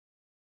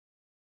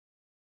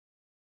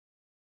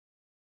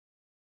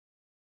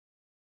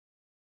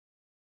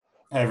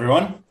Hey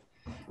everyone.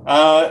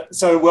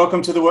 So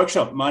welcome to the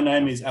workshop. My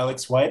name is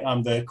Alex Waite.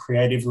 I'm the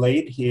creative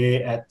lead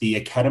here at the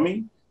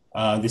Academy.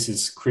 This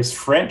is Chris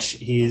French.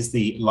 He is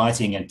the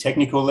lighting and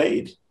technical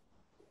lead.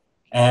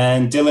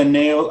 And Dylan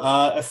Neal,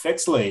 our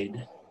effects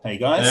lead. Hey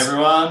guys. Hey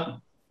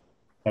everyone.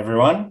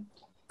 Everyone.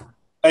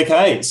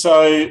 Okay,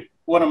 so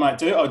what I might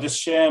do, I'll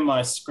just share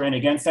my screen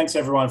again. Thanks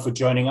everyone for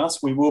joining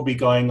us. We will be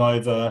going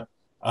over,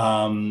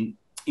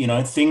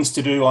 things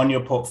to do on your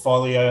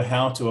portfolio,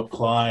 how to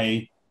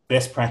apply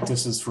best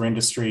practices for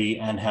industry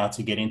and how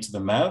to get into the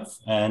MAV,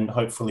 and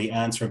hopefully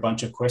answer a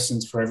bunch of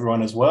questions for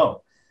everyone as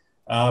well.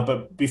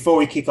 But before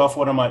we kick off,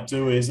 what I might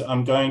do is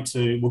we'll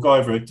go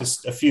over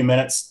just a few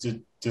minutes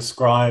to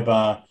describe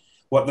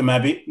what the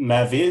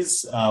MAV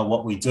is,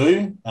 what we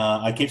do.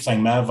 I keep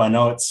saying MAV, I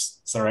know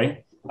it's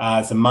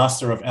a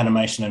Master of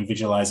Animation and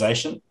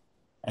Visualisation.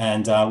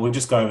 And we'll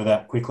just go over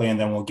that quickly and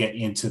then we'll get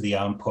into the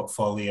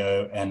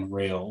portfolio and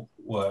reel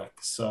work.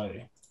 So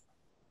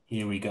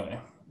here we go.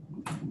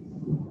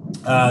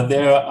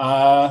 There's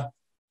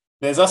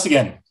us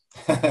again.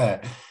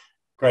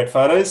 Great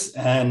photos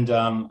and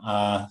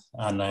our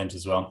names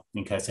as well,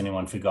 in case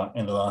anyone forgot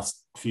in the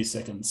last few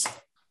seconds.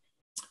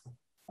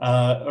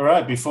 All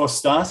right, before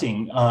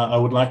starting, I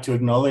would like to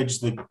acknowledge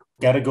the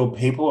Gadigal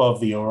people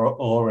of the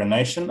Eora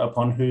Nation,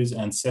 upon whose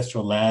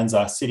ancestral lands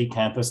our city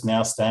campus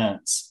now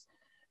stands.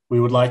 We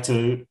would like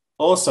to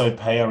also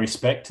pay our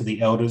respect to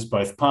the elders,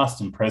 both past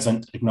and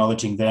present,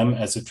 acknowledging them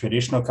as the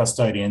traditional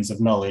custodians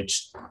of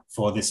knowledge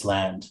for this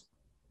land.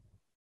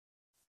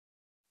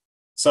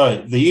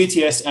 So the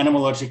UTS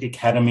Animalogic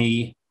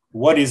Academy,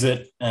 what is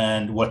it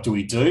and what do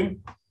we do?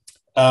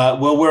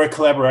 Well, we're a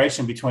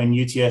collaboration between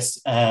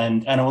UTS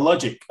and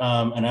Animalogic,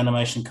 an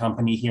animation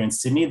company here in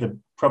Sydney,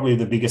 probably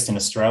the biggest in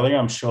Australia.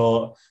 I'm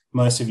sure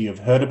most of you have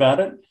heard about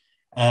it.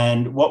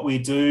 And what we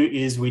do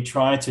is we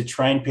try to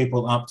train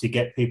people up to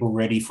get people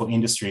ready for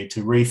industry,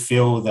 to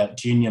refill that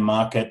junior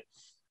market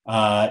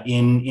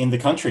in the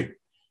country,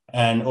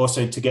 and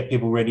also to get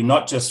people ready,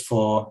 not just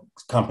for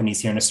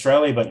companies here in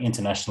Australia, but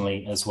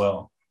internationally as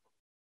well.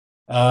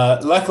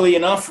 Luckily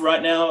enough,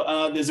 right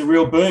now, there's a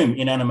real boom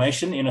in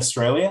animation in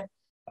Australia.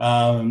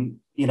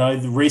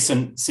 The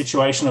recent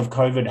situation of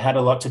COVID had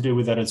a lot to do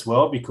with that as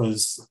well,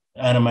 because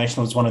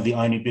animation was one of the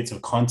only bits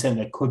of content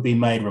that could be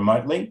made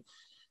remotely.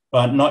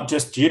 But not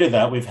just due to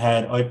that, we've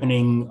had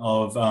opening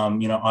of,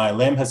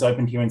 ILM has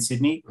opened here in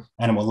Sydney.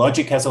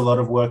 Animalogic has a lot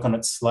of work on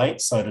its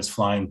slate, so does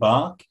Flying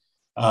Bark.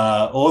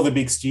 All the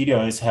big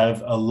studios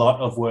have a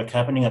lot of work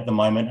happening at the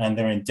moment, and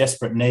they're in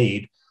desperate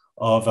need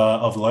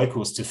of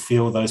locals to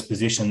fill those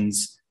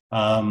positions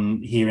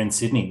here in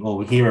Sydney,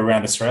 or here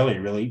around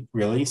Australia,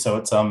 really. So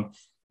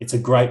it's a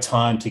great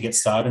time to get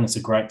started, and it's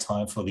a great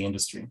time for the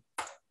industry.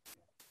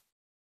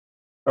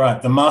 All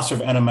right, the Master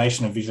of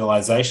Animation and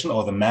Visualisation,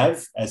 or the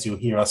MAV, as you'll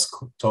hear us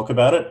talk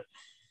about it.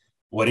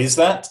 What is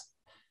that?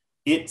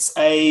 It's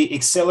an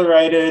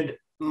accelerated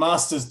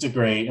master's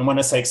degree. And when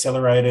I say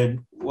accelerated,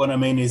 what I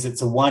mean is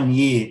it's a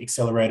 1-year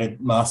accelerated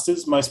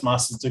master's. Most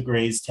master's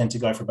degrees tend to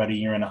go for about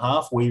 1.5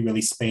 years. We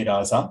really speed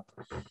ours up.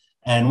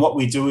 And what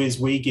we do is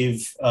we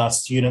give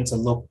students a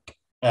look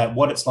at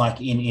what it's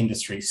like in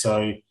industry.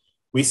 So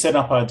we set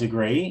up our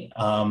degree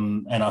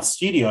and our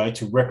studio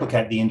to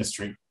replicate the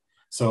industry.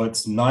 So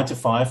it's 9 to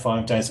 5,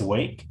 5 days a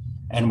week.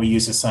 And we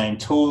use the same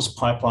tools,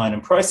 pipeline,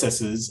 and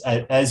processes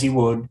as you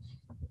would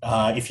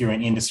if you're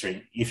in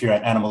industry, if you're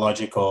at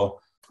Animalogic or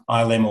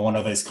ILM or one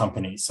of those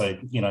companies. So,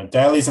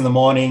 dailies in the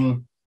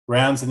morning,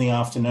 rounds in the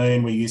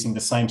afternoon, we're using the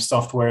same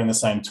software and the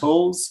same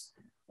tools.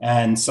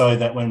 And so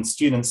that when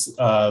students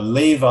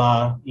leave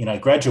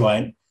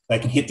graduate, they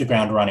can hit the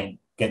ground running,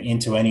 get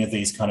into any of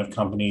these kind of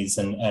companies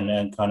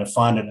and kind of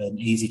find it an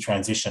easy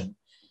transition.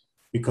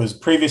 Because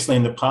previously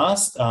in the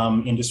past,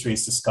 industry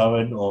has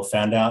discovered or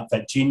found out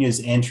that juniors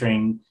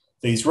entering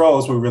these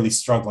roles were really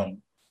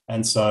struggling.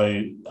 And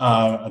so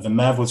the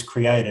MAV was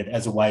created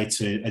as a way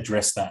to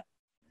address that.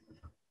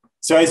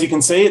 So as you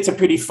can see, it's a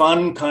pretty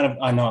fun kind of,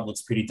 I know it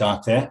looks pretty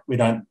dark there. We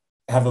don't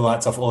have the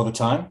lights off all the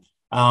time,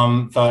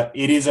 but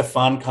it is a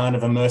fun kind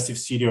of immersive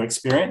studio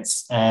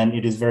experience. And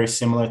it is very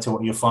similar to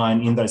what you'll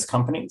find in those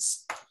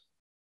companies.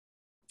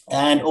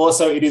 And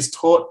also it is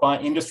taught by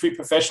industry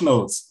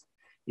professionals.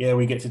 Yeah,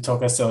 we get to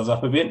talk ourselves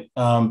up a bit,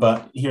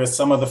 but here are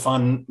some of the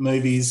fun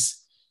movies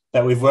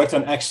that we've worked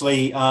on.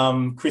 Actually,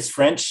 Chris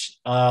French,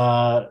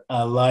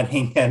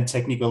 lighting and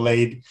technical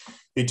lead,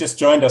 who just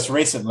joined us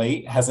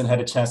recently, hasn't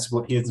had a chance to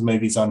put his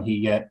movies on here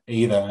yet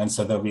either, and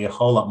so there'll be a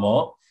whole lot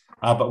more.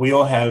 But we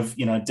all have,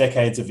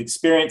 decades of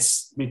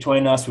experience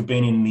between us. We've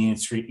been in the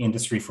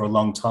industry for a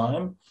long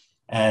time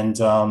and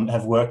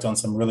have worked on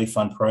some really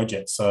fun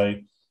projects. So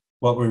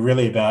what we're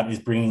really about is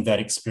bringing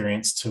that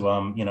experience to,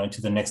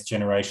 to the next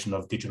generation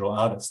of digital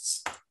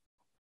artists.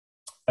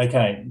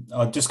 Okay,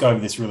 I'll just go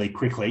over this really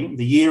quickly.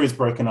 The year is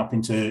broken up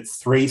into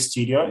 3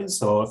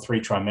 studios or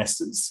 3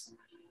 trimesters.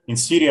 In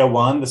Studio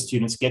 1, the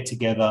students get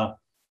together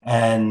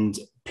and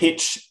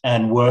pitch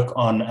and work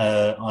on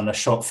a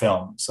short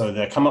film. So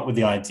they come up with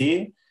the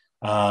idea,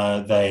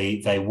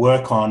 they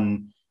work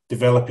on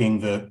developing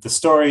the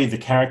story, the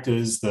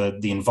characters,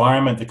 the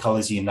environment, the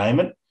colors, you name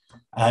it,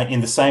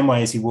 in the same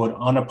way as you would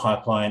on a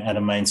pipeline at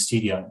a main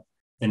studio.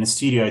 Then in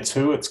Studio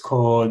 2, it's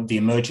called the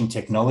Emerging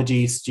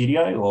Technology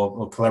Studio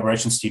or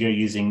Collaboration Studio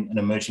using an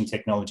emerging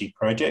technology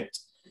project,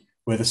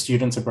 where the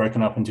students are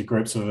broken up into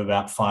groups of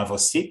about 5 or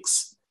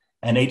 6,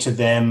 and each of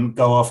them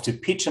go off to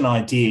pitch an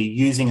idea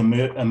using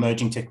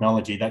emerging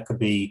technology. That could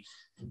be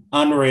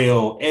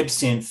Unreal,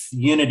 Absinthe,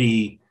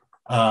 Unity,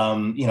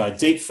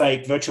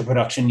 deepfake, virtual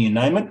production, you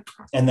name it.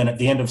 And then at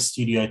the end of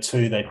Studio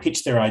 2, they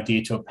pitch their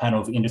idea to a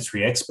panel of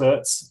industry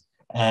experts,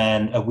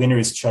 and a winner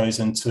is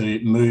chosen to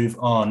move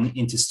on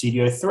into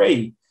Studio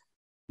 3.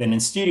 Then in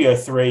Studio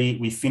 3,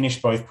 we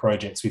finish both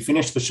projects. We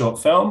finish the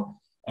short film,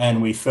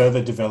 and we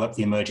further develop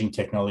the emerging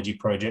technology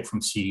project from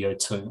Studio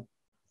 2.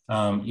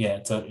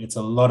 It's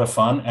a lot of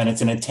fun, and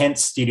it's an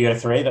intense Studio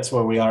 3. That's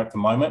where we are at the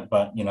moment,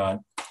 but, we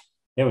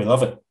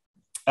love it.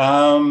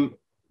 All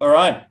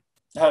right.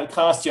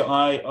 Cast your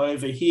eye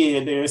over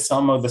here. There are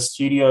some of the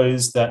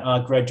studios that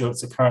our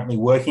graduates are currently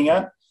working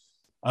at.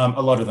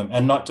 A lot of them,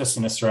 and not just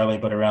in Australia,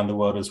 but around the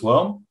world as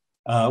well.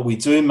 We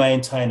do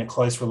maintain a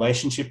close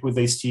relationship with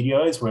these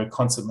studios. We're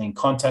constantly in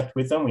contact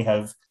with them. We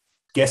have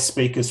guest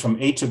speakers from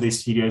each of these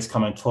studios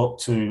come and talk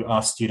to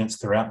our students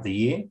throughout the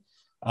year.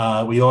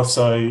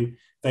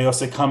 They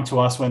also come to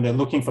us when they're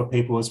looking for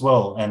people as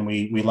well. And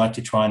we like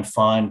to try and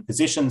find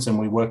positions, and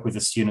we work with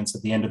the students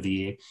at the end of the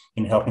year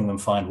in helping them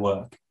find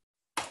work.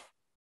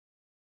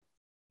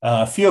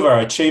 A few of our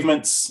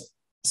achievements.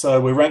 So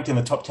we're ranked in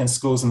the top 10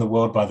 schools in the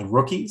world by the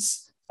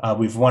Rookies.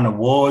 We've won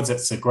awards at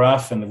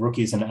SAGRAPH and the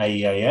Rookies and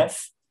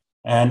AEAF.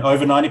 And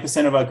over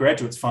 90% of our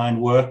graduates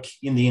find work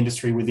in the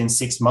industry within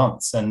 6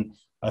 months. And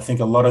I think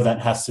a lot of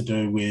that has to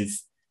do with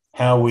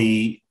how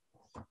we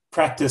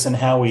practice and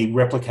how we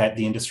replicate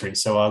the industry.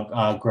 So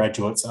our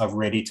graduates are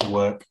ready to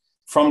work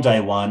from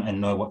day one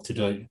and know what to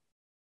do.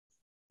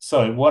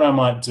 So what I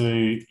might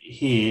do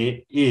here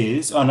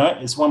is,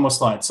 it's one more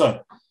slide.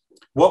 So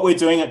what we're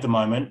doing at the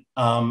moment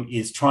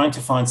is trying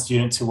to find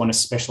students who want to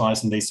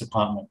specialise in these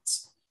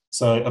departments.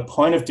 So a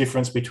point of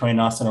difference between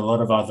us and a lot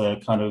of other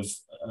kind of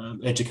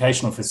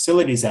educational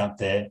facilities out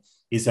there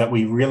is that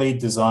we really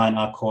design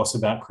our course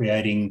about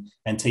creating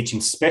and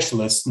teaching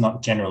specialists,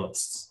 not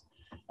generalists.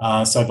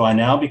 So by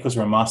now, because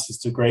we're a master's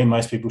degree,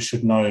 most people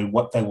should know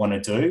what they want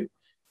to do.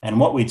 And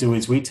what we do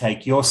is we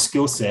take your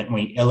skill set and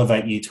we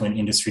elevate you to an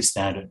industry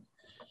standard.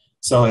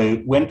 So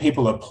when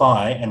people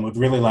apply, and would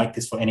really like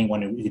this for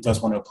anyone who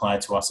does want to apply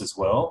to us as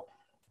well,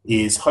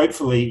 is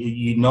hopefully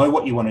you know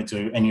what you want to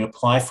do and you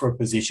apply for a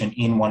position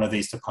in one of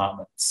these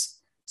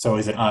departments. So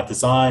is it art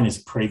design, is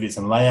it previs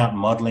and layout,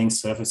 modelling,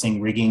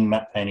 surfacing, rigging,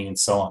 map painting, and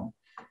so on.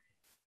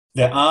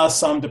 There are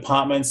some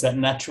departments that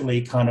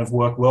naturally kind of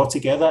work well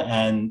together,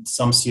 and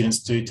some students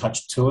do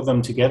touch 2 of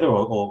them together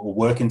or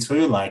work in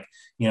 2, like,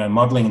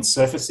 modelling and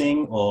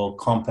surfacing or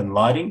comp and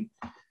lighting.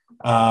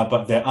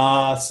 But there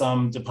are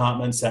some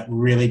departments that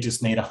really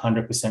just need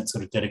 100%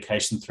 sort of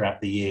dedication throughout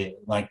the year,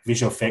 like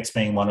visual effects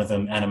being one of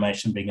them,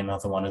 animation being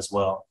another one as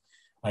well.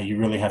 You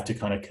really have to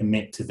kind of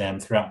commit to them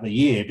throughout the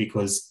year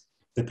because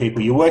the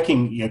people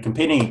you're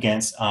competing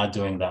against are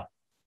doing that.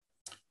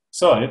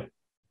 So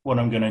what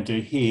I'm going to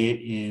do here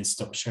is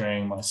stop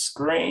sharing my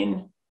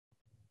screen.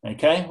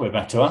 Okay, we're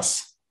back to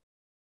us.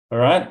 All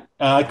right,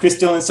 Chris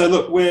Dillon. So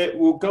look,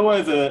 we'll go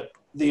over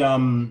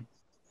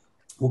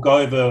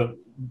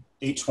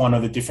each one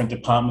of the different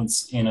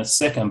departments in a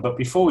second. But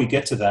before we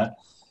get to that,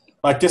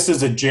 like just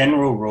as a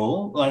general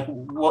rule, like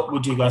what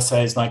would you guys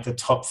say is like the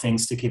top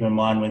things to keep in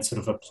mind when sort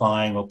of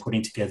applying or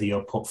putting together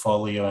your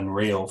portfolio and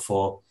reel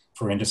for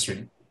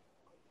industry?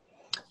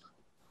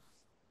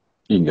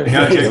 You can go.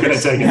 I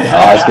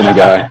was going to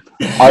go.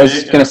 I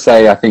was going to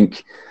say, I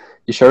think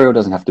your showreel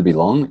doesn't have to be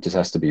long. It just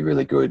has to be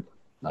really good.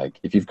 Like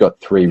if you've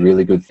got 3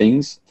 really good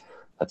things,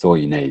 that's all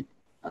you need.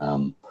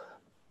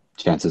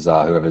 Chances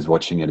are whoever's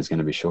watching it is going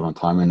to be short on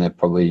time, and they're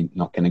probably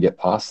not going to get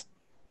past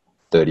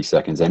 30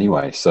 seconds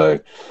anyway. So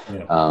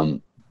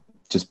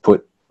just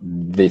put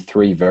the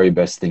 3 very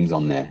best things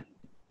on there.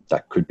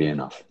 That could be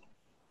enough.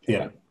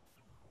 Yeah,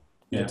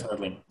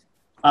 totally.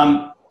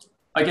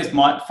 I guess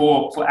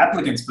for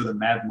applicants for the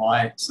MAV,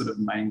 my sort of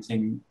main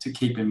thing to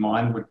keep in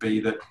mind would be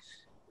that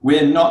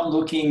we're not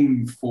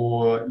looking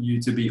for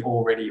you to be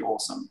already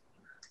awesome.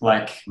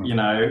 Like,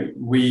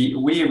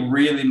 we're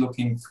really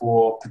looking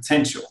for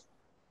potential.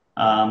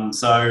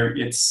 So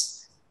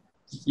it's,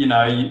 you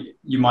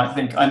might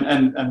think,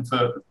 and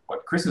for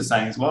what Chris was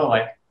saying as well,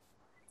 like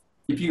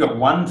if you got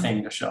one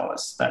thing to show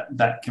us,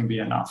 that can be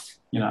enough,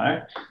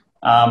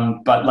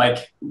 but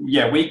like,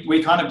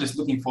 we kind of just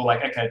looking for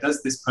like, okay,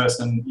 does this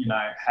person,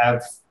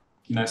 have,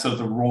 sort of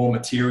the raw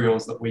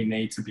materials that we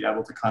need to be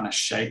able to kind of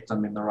shape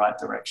them in the right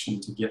direction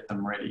to get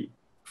them ready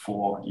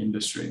for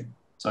industry.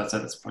 So I'd say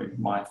that's probably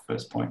my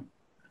first point.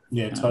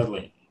 Yeah,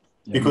 totally.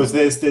 Because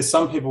there's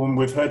some people, and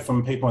we've heard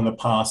from people in the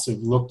past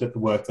who've looked at the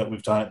work that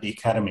we've done at the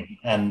academy,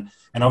 and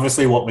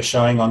obviously what we're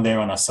showing on there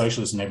on our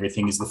socials and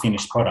everything is the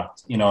finished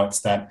product.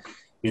 It's that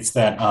It's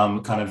that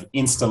kind of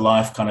insta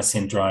life kind of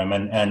syndrome.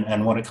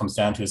 And what it comes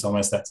down to is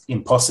almost that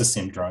imposter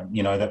syndrome,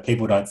 you know, that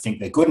people don't think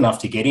they're good enough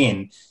to get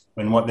in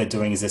when what they're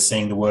doing is they're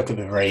seeing the work at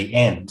the very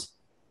end,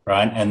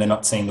 right? And they're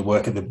not seeing the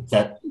work of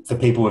that the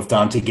people have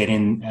done to get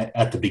in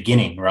at the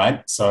beginning,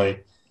 right? So,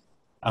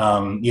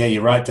 yeah,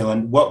 you're right,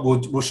 Dylan. What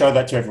we'll show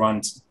that to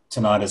everyone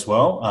tonight as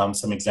well,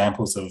 some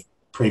examples of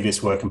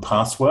previous work and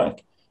past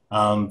work.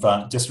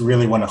 But just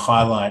really want to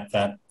highlight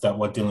that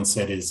what Dylan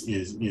said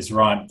is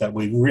right, that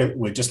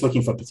we're just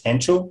looking for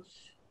potential,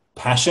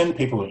 passion.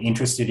 People are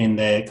interested in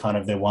their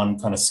one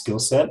kind of skill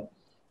set.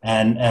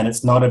 And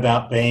it's not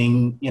about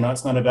being, you know,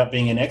 it's not about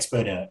being an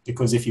expert in it,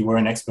 because if you were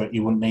an expert,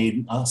 you wouldn't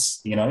need us,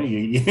 you know,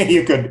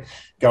 you could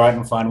go out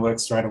and find work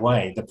straight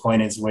away. The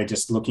point is we're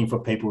just looking for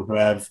people who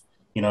have,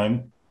 you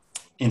know,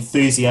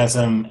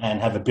 enthusiasm and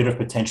have a bit of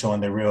potential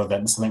in their reel.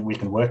 That's something we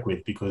can work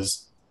with,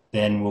 because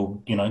then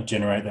we'll, you know,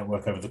 generate that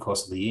work over the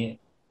course of the year.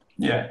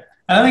 Yeah.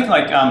 And I think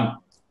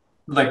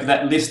like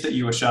that list that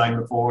you were showing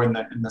before in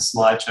the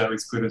slideshow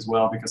is good as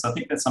well, because I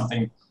think that's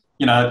something,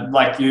 you know,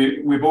 like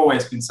we've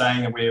always been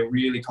saying that we're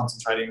really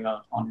concentrating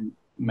on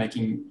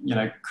making, you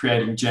know,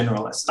 creating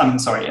generalists. I'm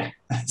sorry,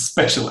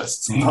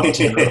 specialists, not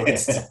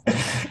generalists.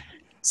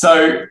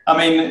 So, I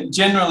mean,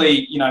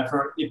 generally, you know,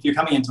 if you're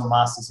coming into a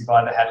master's, you've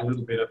either had a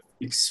little bit of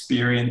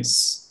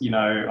experience, you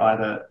know,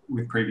 either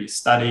with previous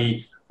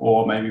study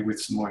or maybe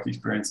with some work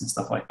experience and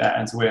stuff like that.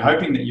 And so we're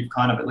hoping that you've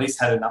kind of at least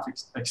had enough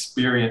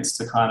experience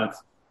to kind of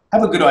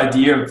have a good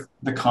idea of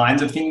the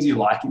kinds of things you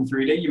like in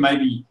 3D. You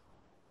maybe,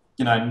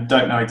 you know,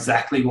 don't know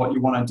exactly what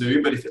you want to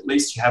do, but if at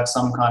least you have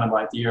some kind of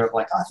idea of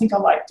like, I think I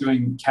like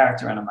doing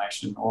character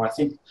animation, or I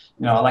think,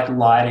 you know, I like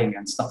lighting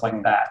and stuff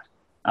like that.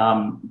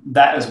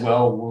 That as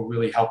well will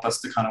really help us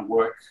to kind of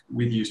work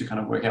with you to kind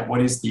of work out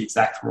what is the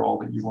exact role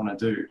that you want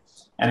to do.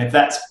 And if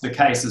that's the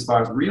case, as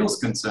far as Reel's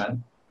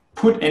concerned,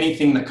 put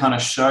anything that kind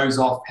of shows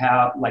off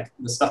how, like,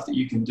 the stuff that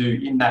you can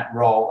do in that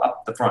role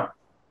up the front.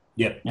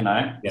 Yeah. You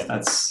know,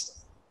 yeah.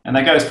 And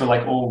that goes for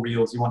like all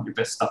reels. You want your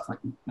best stuff, like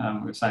we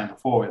were saying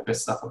before, the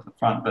best stuff up the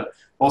front, but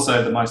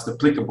also the most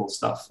applicable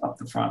stuff up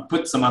the front.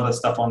 Put some other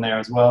stuff on there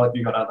as well if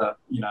you've got other,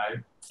 you know,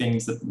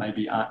 things that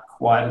maybe aren't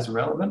quite as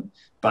relevant.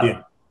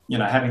 But, you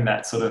know, having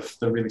that sort of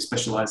the really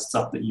specialised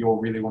stuff that you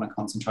really want to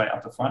concentrate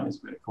up the front is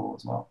really cool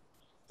as well.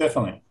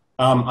 Definitely.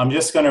 I'm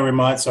just going to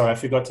remind, sorry, I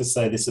forgot to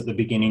say this at the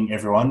beginning,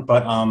 everyone,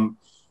 but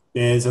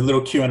there's a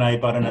little Q&A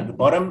button at the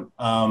bottom.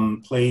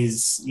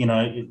 Please, you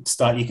know,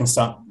 you can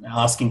start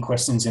asking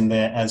questions in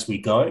there as we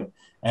go.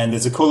 And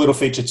there's a cool little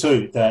feature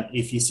too, that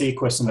if you see a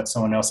question that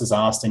someone else has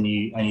asked and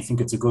you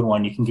think it's a good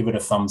one, you can give it a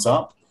thumbs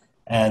up,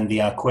 and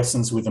the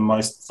questions with the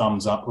most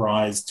thumbs up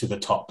rise to the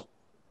top.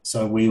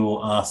 So we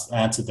will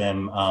answer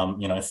them,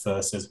 you know,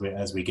 first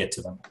as we get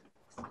to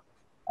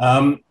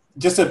them.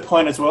 Just a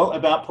point as well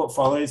about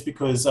portfolios,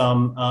 because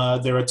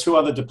there are two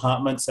other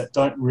departments that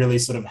don't really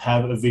sort of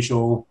have a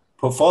visual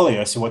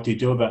portfolio. So what do you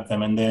do about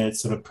them? And they're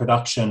sort of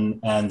production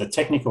and the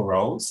technical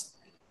roles.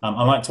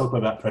 I might talk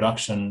about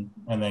production,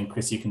 and then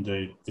Chris, you can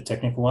do the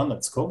technical one.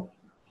 That's cool.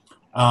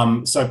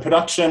 So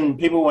production,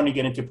 people want to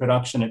get into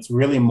production. It's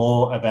really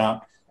more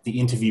about the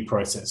interview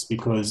process,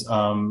 because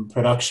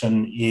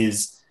production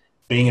is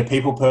being a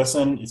people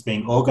person. It's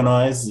being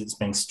organized. It's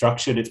being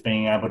structured. It's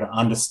being able to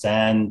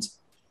understand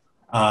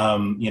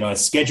you know,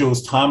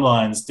 schedules,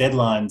 timelines,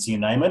 deadlines, you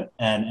name it.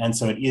 And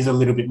so it is a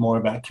little bit more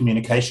about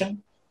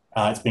communication.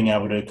 It's being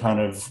able to kind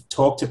of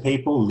talk to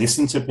people,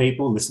 listen to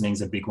people. Listening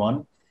is a big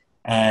one.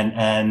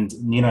 And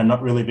you know,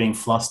 not really being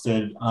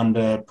flustered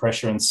under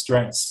pressure and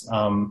stress.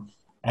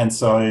 And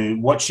so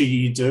what should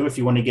you do if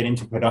you want to get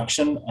into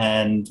production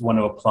and want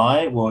to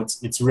apply? Well,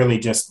 it's really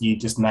just, you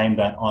just name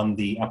that on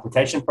the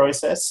application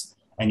process,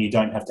 and you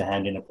don't have to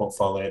hand in a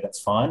portfolio. That's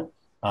fine.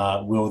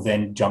 We'll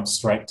then jump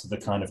straight to the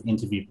kind of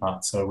interview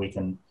part, so we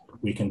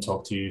can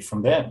talk to you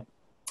from there.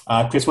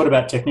 Chris, what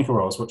about technical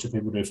roles? What should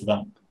people do for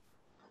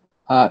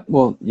that?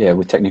 Well, yeah,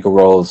 with technical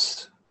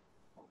roles,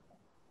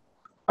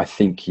 I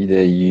think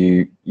either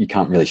you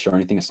can't really show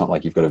anything. It's not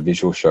like you've got a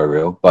visual show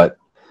reel, but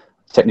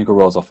technical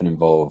roles often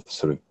involve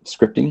sort of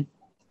scripting.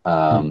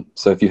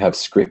 So if you have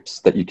scripts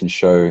that you can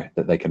show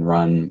that they can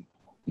run,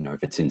 you know,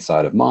 if it's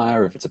inside of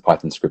Maya, or if it's a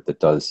Python script that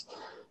does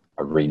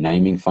a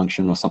renaming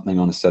function or something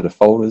on a set of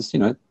folders, you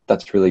know,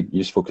 that's really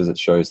useful, because it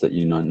shows that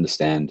you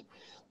understand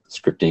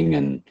scripting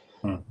and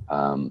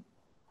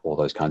all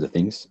those kinds of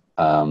things.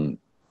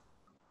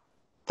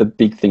 The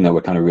big thing that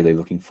we're kind of really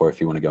looking for if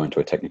you want to go into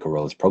a technical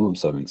role is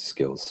problem-solving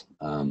skills.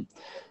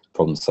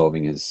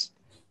 Problem-solving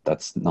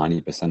that's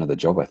 90% of the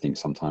job, I think,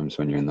 sometimes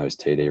when you're in those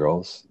TD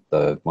roles.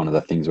 One of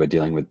the things have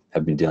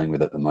been dealing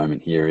with at the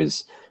moment here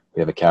is we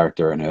have a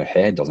character and her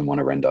hair doesn't want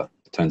to render.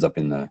 It turns up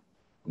in the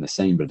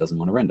scene, but it doesn't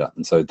want to render.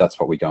 And so that's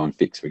what we go and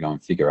fix. We go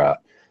and figure out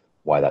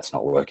why that's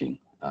not working.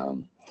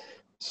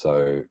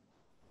 So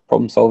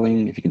problem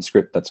solving, if you can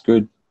script, that's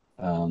good.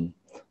 I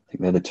think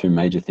they're the two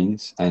major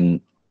things.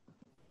 And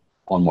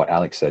on what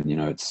Alex said, you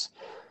know, it's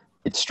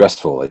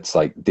stressful. It's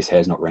like, this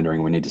hair's not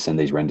rendering. We need to send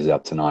these renders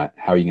out tonight.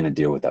 How are you going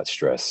to deal with that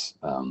stress?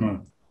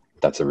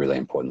 that's a really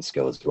important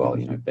skill as well,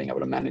 you know, being able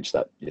to manage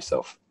that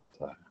yourself.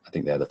 So I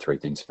think they're the three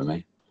things for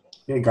me.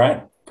 Yeah,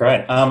 great.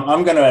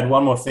 I'm going to add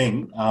one more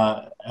thing,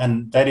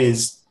 and that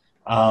is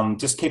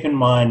just keep in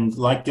mind,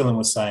 like Dylan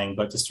was saying,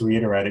 but just to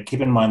reiterate it,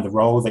 keep in mind the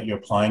role that you're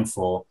applying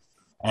for,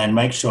 and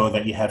make sure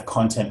that you have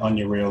content on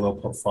your reel or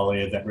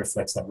portfolio that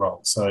reflects that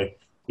role. So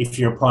if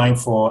you're applying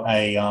for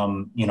a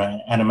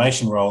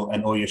animation role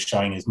and all you're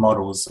showing is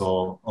models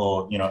or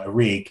a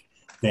rig,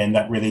 then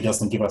that really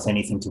doesn't give us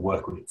anything to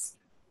work with.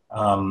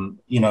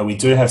 We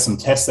do have some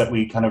tests that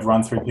we kind of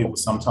run through people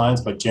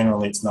sometimes, but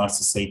generally it's nice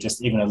to see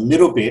just even a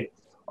little bit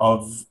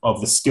of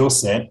the skill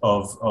set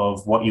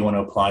of what you want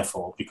to apply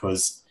for,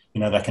 because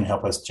that can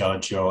help us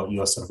judge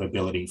your sort of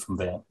ability from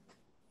there.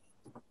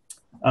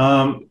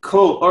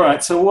 Cool. All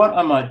right. So what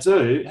I might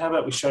do, how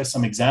about we show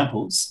some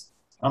examples?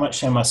 I might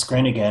share my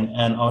screen again,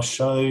 and I'll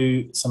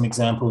show some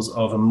examples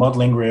of a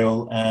modeling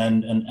reel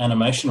and an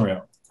animation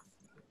reel.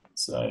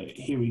 So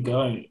here we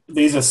go.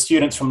 These are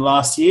students from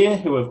last year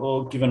who have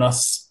all given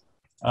us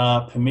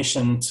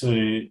permission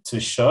to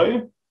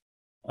show.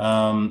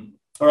 All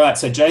right.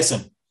 So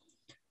Jason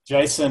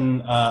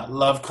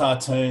loved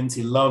cartoons.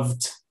 He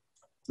loved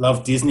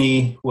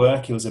Disney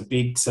work. He was a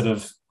big sort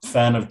of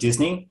fan of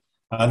Disney.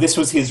 This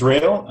was his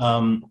reel.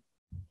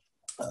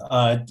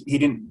 I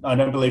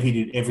don't believe he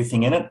did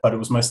everything in it, but it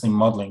was mostly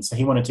modeling. So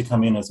he wanted to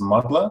come in as a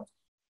modeler.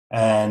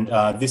 And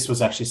this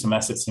was actually some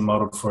assets he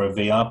modeled for a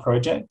VR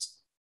project.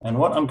 And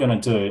what I'm going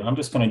to do, I'm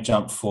just going to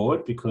jump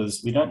forward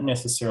because we don't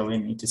necessarily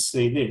need to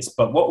see this.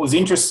 But what was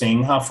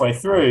interesting halfway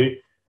through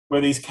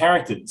were these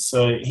characters.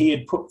 So he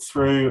had put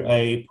through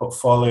a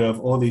portfolio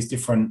of all these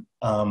different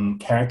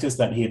characters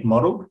that he had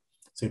modeled.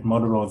 So he'd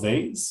modeled all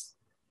these.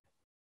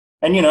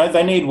 And,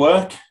 they need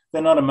work.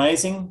 They're not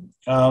amazing.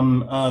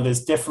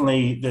 There's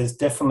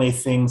definitely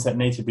things that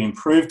need to be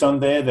improved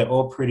on there. They're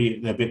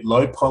a bit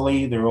low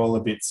poly. They're all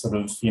a bit sort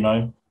of,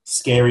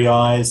 scary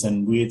eyes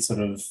and weird sort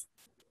of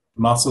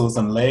muscles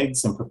and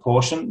legs and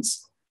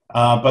proportions.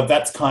 But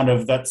that's kind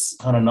of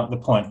not the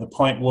point. The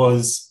point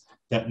was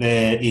that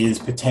there is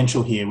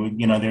potential here.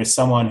 There is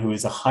someone who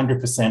is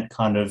 100%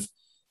 kind of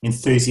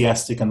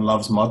enthusiastic and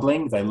loves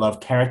modeling. They love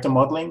character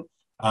modeling.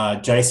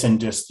 Jason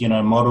just,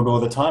 modeled all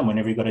the time.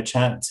 Whenever he got a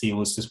chance, he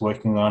was just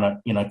working on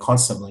it,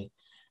 constantly.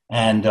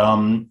 And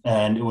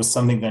it was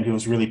something that he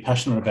was really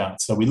passionate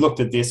about. So we looked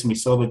at this and we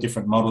saw the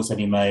different models that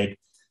he made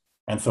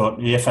and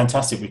thought, yeah,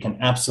 fantastic. We can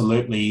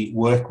absolutely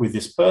work with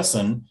this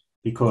person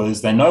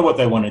because they know what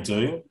they want to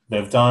do.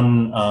 They've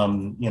done,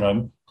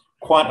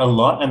 quite a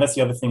lot. And that's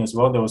the other thing as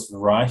well. There was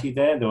variety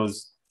there. There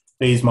was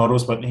these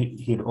models, but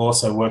he'd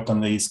also worked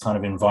on these kind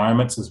of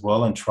environments as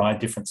well and tried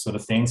different sort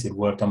of things. He'd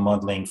worked on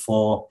modeling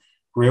for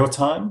real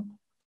time.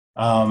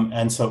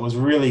 And so it was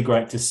really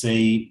great to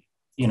see,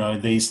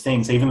 these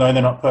things, even though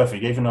they're not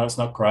perfect, even though it's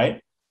not great,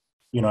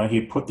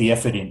 he put the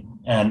effort in.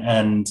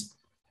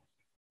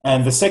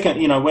 And the second,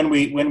 when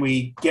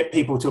we get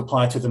people to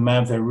apply to the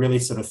MAV, there are really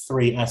sort of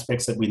three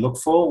aspects that we look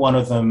for. One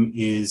of them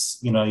is,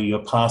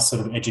 your past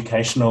sort of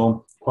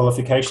educational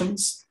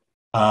qualifications.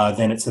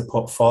 Then it's a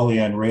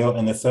portfolio and reel.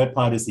 And the third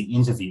part is the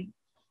interview.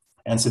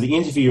 And so the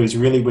interview is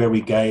really where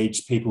we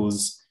gauge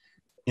people's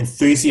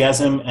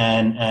enthusiasm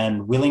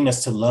and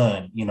willingness to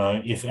learn,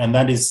 and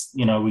that is,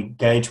 we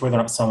gauge whether or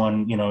not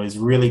someone, is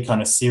really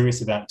kind of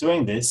serious about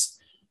doing this,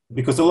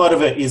 because a lot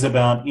of it is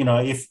about,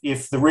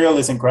 if the reel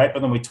isn't great,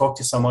 but then we talk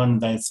to someone,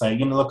 they say,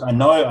 look, I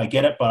know, I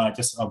get it, but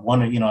I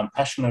want to, I'm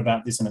passionate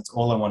about this and it's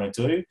all I want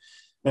to do,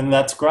 then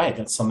that's great.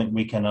 That's something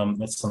we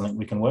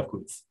can work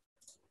with.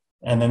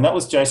 And then that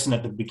was Jason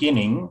at the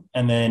beginning.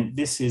 And then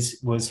this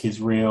was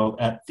his reel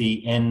at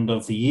the end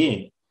of the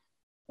year.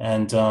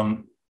 And,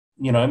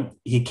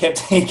 he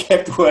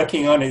kept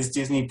working on his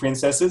Disney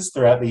princesses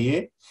throughout the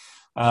year.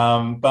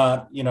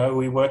 But,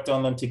 we worked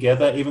on them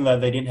together, even though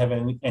they didn't have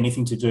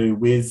anything to do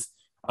with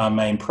our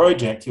main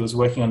project. He was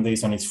working on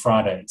these on his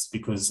Fridays,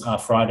 because our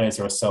Fridays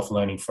are a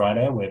self-learning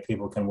Friday where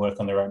people can work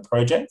on their own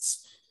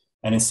projects.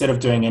 And instead of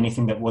doing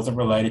anything that wasn't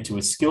related to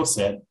his skill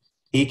set,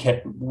 he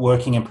kept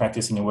working and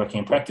practicing,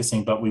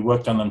 but we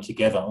worked on them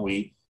together.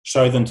 We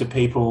showed them to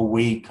people.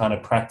 We kind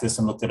of practiced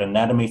and looked at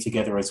anatomy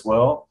together as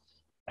well.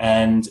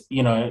 And,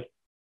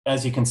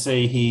 as you can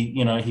see,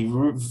 he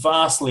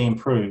vastly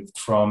improved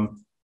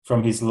from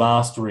his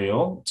last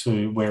reel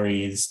to where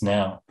he is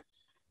now.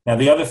 Now,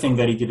 the other thing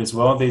that he did as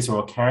well, these are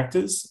all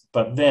characters,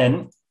 but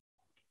then,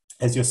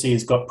 as you'll see,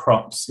 he's got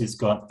props. He's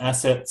got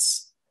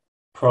assets,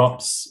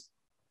 props,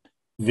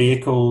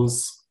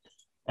 vehicles,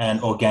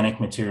 and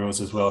organic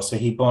materials as well. So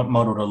he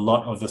modeled a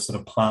lot of the sort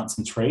of plants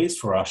and trees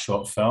for our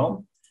short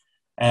film.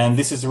 And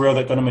this is the reel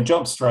that got him a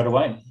job straight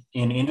away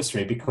in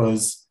industry,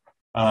 because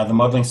the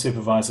modelling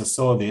supervisor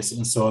saw this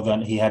and saw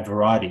that he had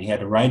variety. He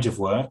had a range of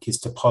work. His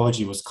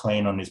topology was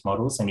clean on his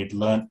models, and he'd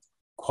learnt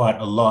quite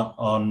a lot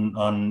on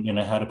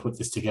how to put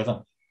this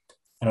together.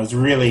 And it was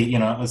really, it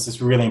was just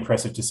really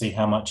impressive to see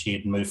how much he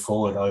had moved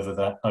forward over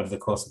the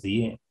course of the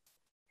year.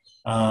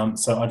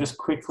 So I'll just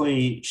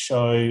quickly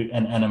show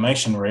an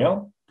animation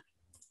reel.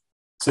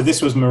 So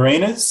this was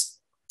marinas.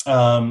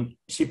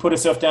 she put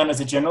herself down as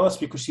a generalist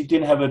because she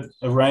did have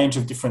a range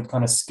of different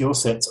kind of skill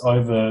sets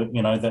over,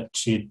 that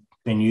she'd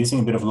been using,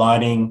 a bit of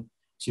lighting.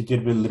 She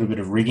did a little bit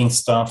of rigging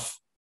stuff.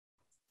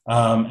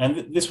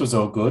 And this was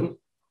all good.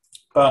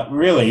 But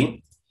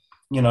really,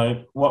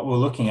 what we're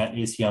looking at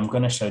is here, I'm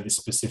going to show this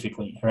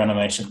specifically, her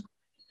animation.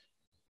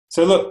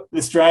 So look,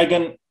 this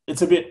dragon,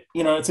 it's a bit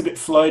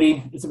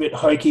floaty. It's a bit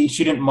hokey.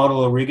 She didn't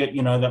model or rig it,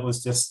 that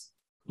was just,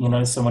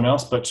 someone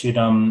else, but she'd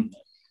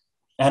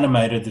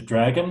animated the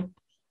dragon.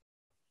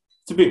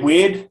 It's a bit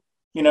weird,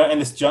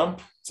 and this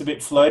jump, it's a bit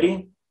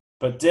floaty,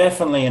 but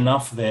definitely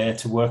enough there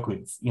to work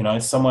with,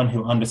 someone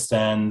who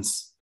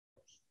understands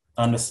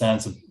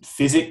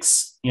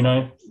physics,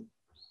 and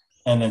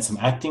then some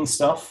acting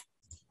stuff.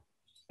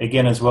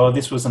 Again, as well,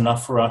 this was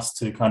enough for us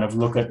to kind of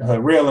look at her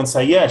reel and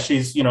say, yeah,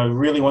 she's,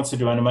 really wants to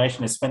do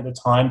animation, has spent the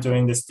time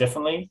doing this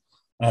definitely,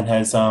 and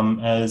has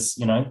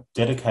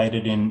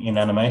dedicated in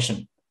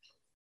animation.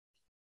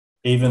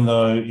 Even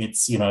though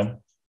it's,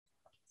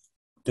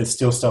 there's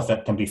still stuff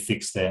that can be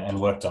fixed there and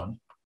worked on.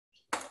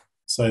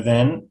 So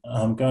then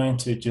I'm going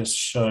to just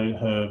show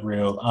her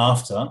reel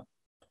after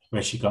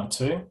where she got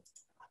to.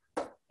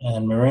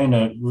 And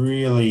Marina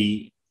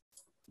really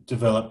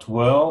developed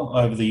well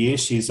over the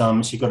years. She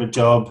got a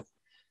job.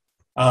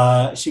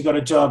 She got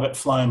a job at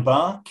Flying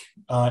Bark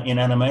in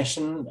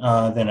animation,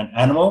 then an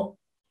animal,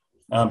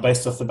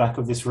 based off the back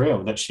of this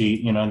reel that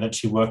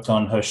she worked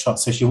on her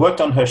shots. So she worked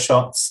on her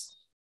shots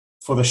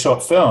for the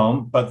short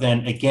film, but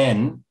then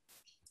again,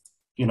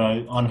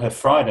 on her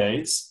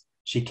Fridays,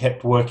 she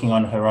kept working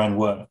on her own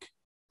work.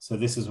 So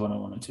this is what I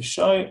wanted to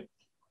show.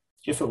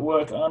 If it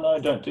worked, oh no,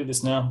 don't do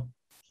this now.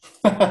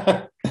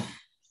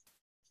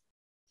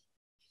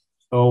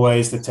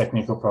 Always the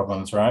technical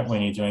problems, right?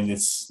 When you're doing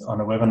this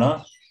on a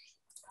webinar.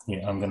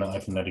 Yeah, I'm going to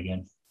open that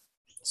again.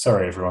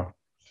 Sorry, everyone.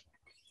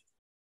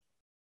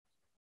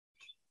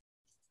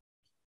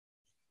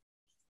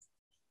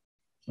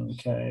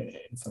 Okay,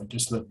 if I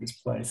just let this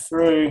play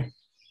through,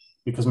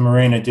 because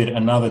Marina did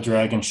another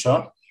dragon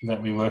shot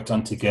that we worked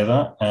on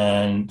together.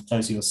 And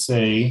as you'll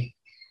see,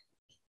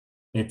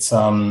 it's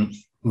a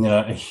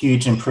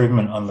huge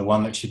improvement on the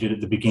one that she did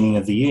at the beginning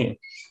of the year.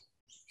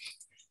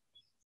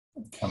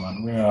 Come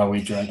on, where are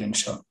we, dragon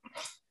shot?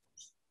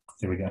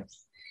 There we go.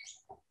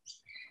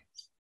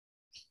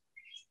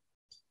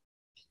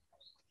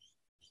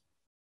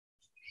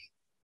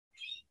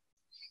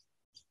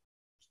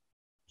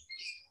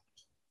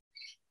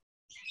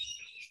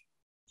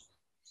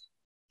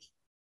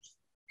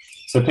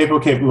 So people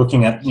keep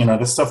looking at,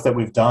 the stuff that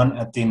we've done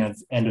at the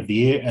end of the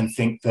year and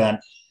think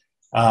that,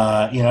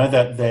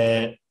 that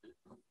their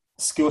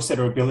skill set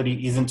or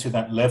ability isn't to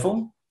that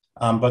level.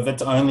 But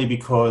that's only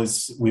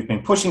because we've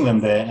been pushing them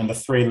there, and the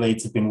 3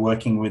 leads have been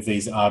working with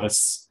these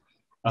artists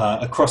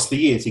across the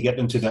year to get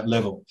them to that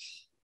level.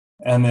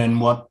 And then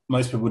what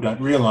most people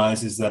don't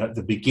realize is that at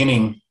the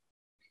beginning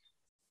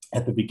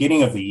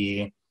of the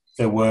year,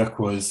 their work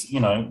was,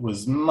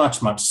 was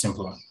much, much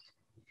simpler.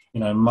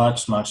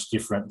 Much, much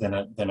different than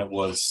it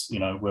was,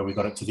 where we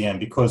got it to the end,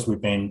 because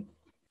we've been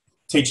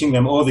teaching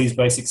them all these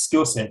basic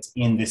skill sets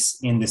in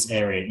this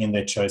area, in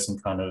their chosen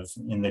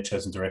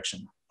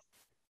direction.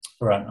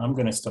 All right, I'm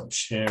going to stop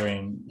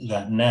sharing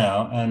that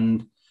now,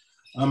 and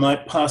I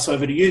might pass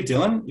over to you,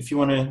 Dylan, if you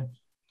want to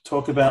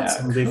talk about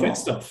some of the effect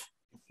stuff.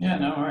 Yeah,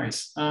 no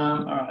worries.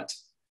 All right,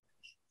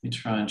 let me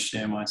try and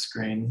share my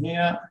screen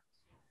here.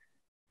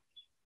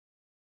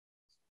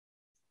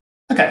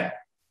 Okay.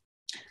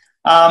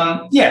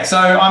 So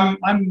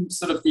I'm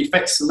sort of the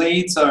effects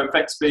lead. So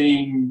effects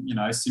being,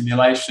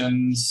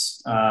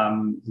 simulations,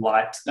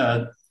 light,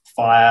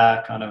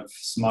 fire, kind of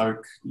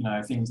smoke,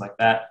 things like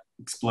that,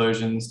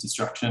 explosions,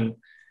 destruction.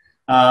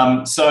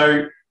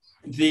 So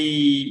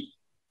these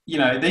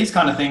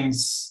kind of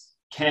things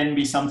can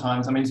be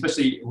sometimes,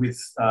 especially with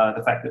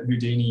the fact that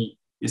Houdini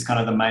is kind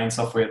of the main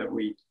software that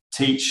we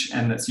teach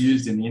and that's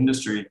used in the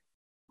industry.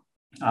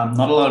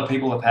 Not a lot of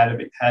people have had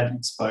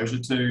exposure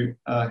to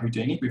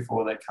Houdini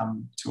before they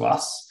come to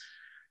us.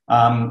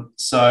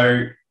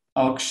 So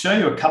I'll show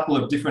you a couple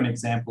of different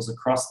examples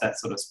across that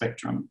sort of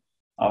spectrum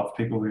of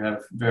people who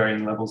have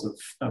varying levels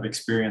of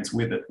experience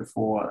with it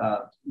before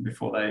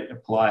they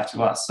apply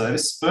to us. So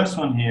this first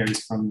one here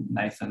is from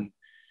Nathan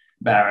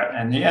Barrett.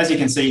 And as you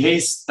can see,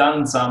 he's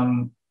done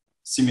some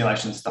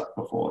simulation stuff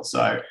before.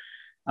 So,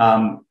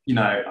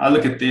 I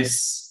look at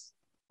this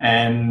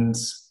and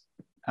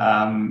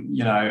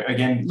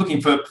again, looking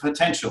for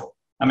potential.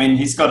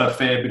 He's got a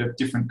fair bit of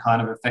different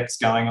kind of effects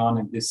going on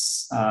in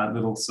this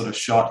little sort of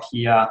shot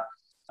here.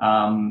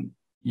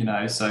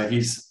 So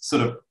he's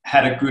sort of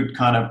had a good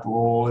kind of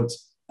broad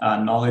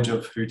knowledge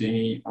of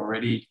Houdini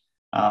already,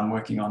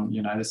 working on,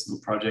 this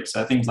little project.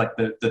 So things like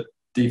the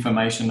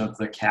deformation of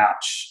the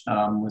couch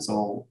was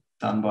all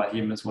done by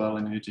him as well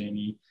in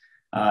Houdini,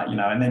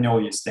 and then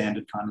all your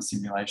standard kind of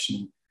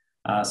simulation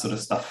sort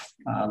of stuff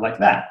like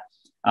that.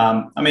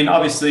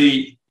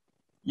 Obviously,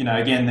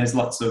 again, there's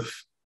lots of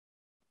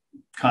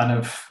kind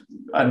of,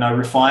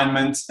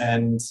 refinements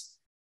and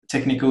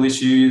technical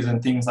issues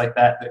and things like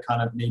that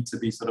kind of need to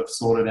be sort of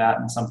sorted out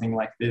in something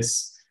like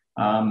this.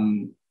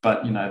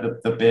 But, you know,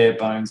 the bare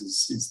bones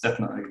is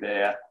definitely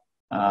there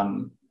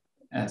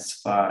as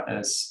far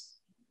as,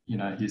 you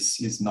know,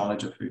 his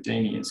knowledge of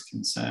Houdini is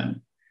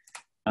concerned.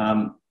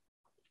 And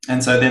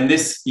so then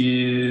this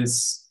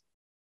is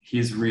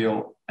his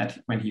reel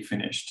when he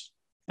finished.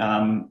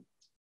 When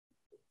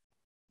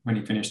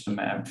he finished the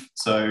MAV.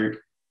 So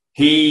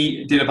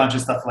he did a bunch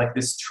of stuff like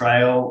this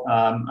trail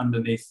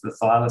underneath the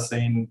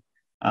thylacine,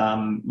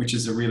 which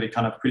is a really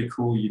kind of pretty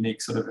cool,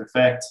 unique sort of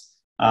effect.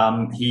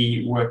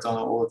 He worked on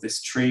all of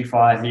this tree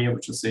fire here,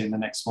 which you'll see in the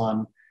next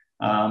one.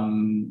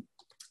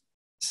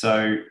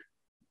 So,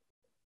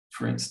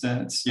 for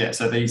instance, yeah,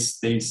 so these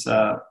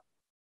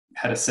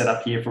had a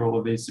setup here for all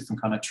of these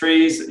different kind of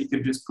trees that you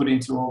could just put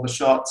into all the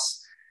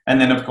shots. And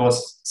then, of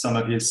course, some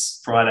of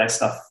his Friday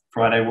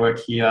work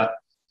here,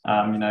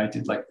 you know,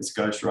 did like this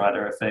Ghost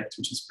Rider effect,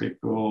 which is pretty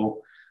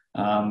cool,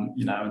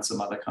 you know, and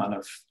some other kind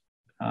of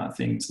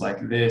things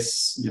like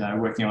this, you know,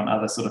 working on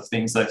other sort of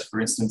things. Like,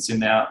 for instance,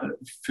 in our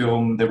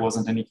film, there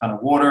wasn't any kind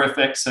of water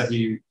effects, so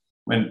he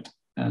went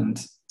and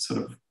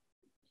sort of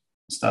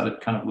started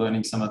kind of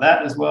learning some of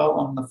that as well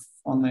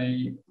on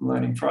the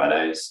Learning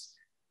Fridays.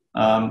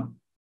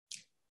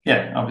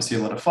 Yeah, obviously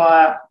a lot of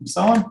fire and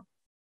so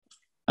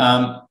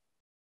on.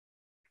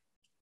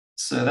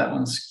 So that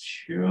one's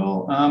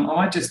cool. I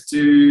might just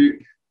do, how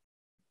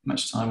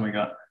much time we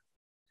got?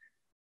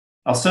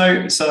 Oh,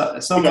 so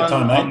someone, you got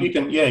time, mate. You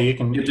can.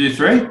 You do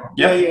 3?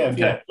 Yep.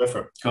 Yeah, go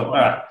for it. Cool. All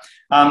right.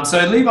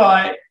 So Levi,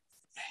 let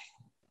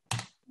me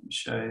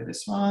show you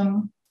this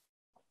one.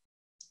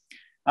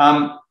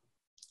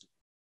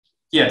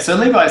 Yeah, so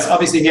Levi's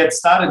obviously, he had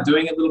started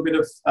doing a little bit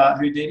of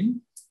Houdini,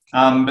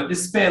 but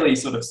this is fairly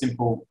sort of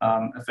simple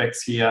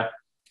effects here.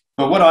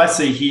 But what I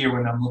see here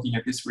when I'm looking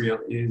at this reel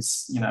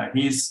is, you know,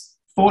 he's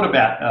thought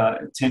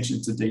about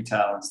attention to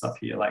detail and stuff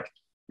here. Like,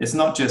 it's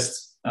not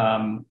just,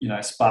 you know,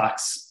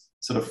 sparks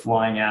sort of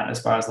flying out as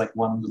far as like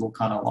one little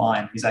kind of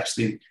line. He's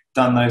actually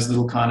done those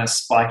little kind of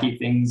spiky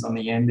things on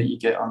the end that you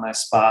get on those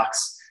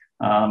sparks,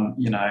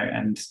 you know,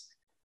 and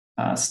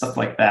stuff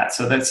like that.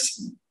 So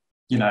that's,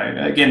 you know,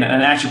 again,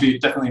 an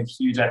attribute, definitely a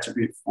huge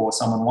attribute for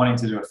someone wanting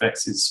to do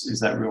effects is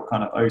that real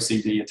kind of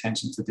OCD,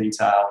 attention to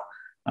detail.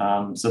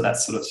 So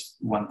that's sort of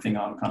one thing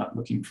I'm kind of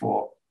looking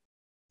for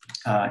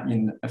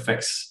in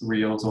effects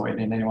reels, or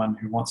in anyone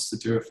who wants to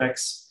do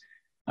effects.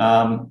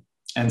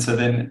 And so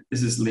then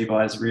this is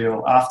Levi's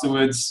reel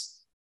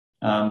afterwards.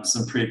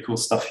 Some pretty cool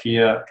stuff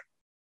here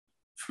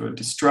for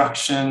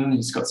destruction.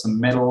 He's got some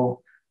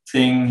metal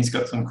thing. He's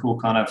got some cool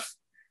kind of,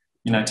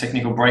 you know,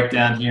 technical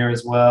breakdown here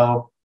as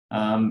well.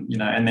 You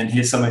know, and then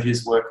here's some of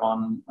his work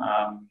on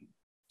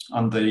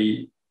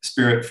the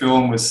Spirit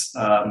film. Was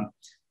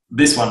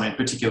this one in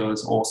particular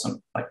is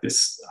awesome, like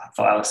this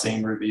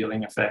thylacine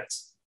revealing effect.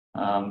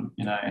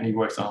 You know, and he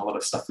worked on a lot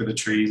of stuff with the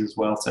trees as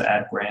well to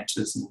add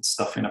branches and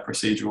stuff in a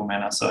procedural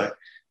manner. So,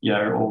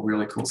 yeah, all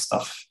really cool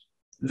stuff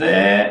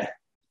there.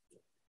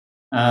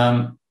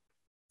 And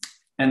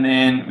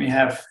then we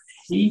have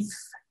Heath.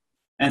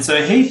 And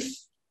so Heath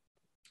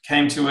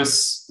came to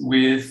us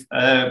with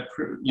a,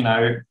 you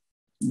know,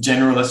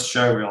 generalist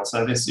showreel.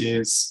 So this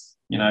is,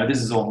 you know,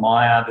 this is all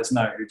Maya. There's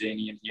no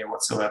Houdini in here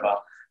whatsoever.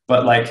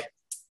 But like,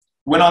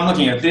 when I'm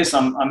looking at this,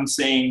 I'm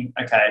seeing,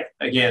 okay,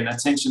 again,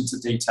 attention to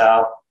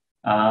detail.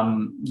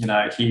 You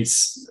know,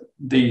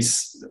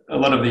 a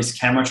lot of these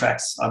camera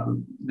tracks,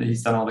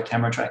 he's done all the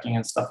camera tracking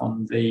and stuff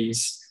on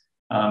these.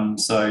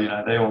 So, you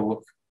know, they all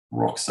look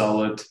rock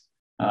solid.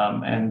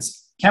 And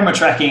camera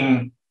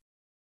tracking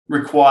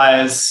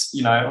requires,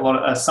 you know, a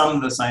lot of some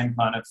of the same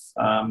kind of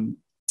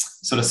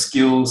sort of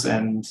skills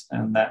and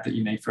that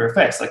you need for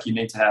effects. Like, you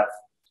need to have,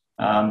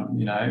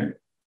 you know,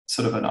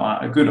 sort of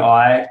a good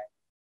eye,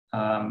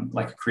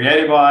 like a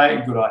creative eye,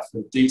 a good eye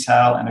for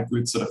detail, and a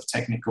good sort of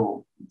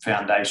technical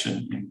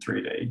foundation in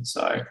 3D.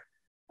 So,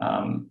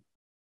 and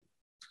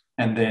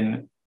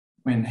then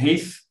when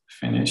Heath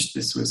finished,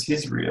 this was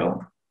his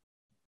reel.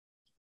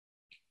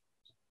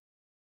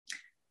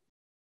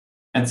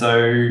 And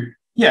so,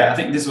 yeah, I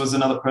think this was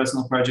another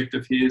personal project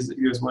of his that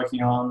he was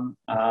working on.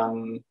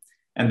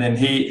 And then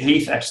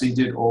Heath actually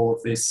did all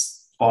of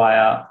this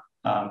fire,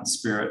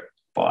 spirit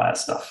fire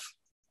stuff,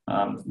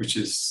 which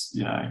is,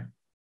 you know,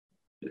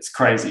 it's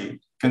crazy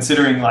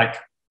considering, like,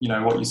 you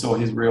know, what you saw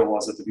his reel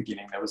was at the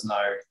beginning. There was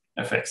no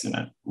effects in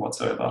it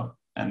whatsoever.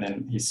 And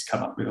then he's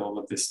come up with all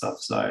of this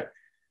stuff. So,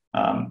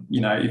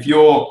 you know, if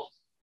you're,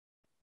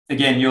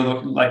 again, you're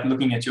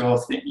looking at your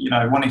thing, you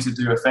know, wanting to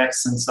do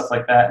effects and stuff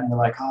like that, and you're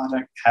like, oh, I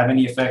don't have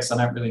any effects. I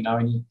don't really know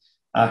any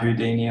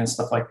Houdini and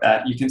stuff like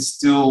that. You can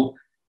still,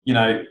 you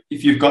know,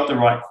 if you've got the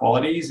right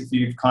qualities, if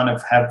you kind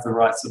of have the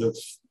right sort of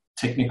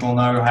technical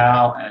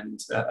know-how and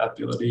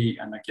ability,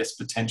 and I guess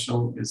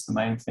potential is the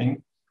main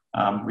thing,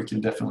 we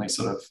can definitely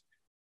sort of,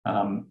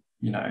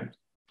 you know,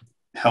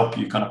 help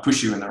you, kind of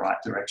push you in the right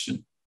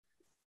direction.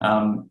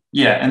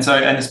 Yeah, and so,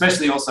 and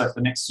especially also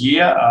for next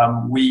year,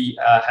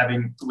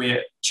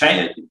 we're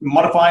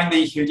modifying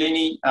the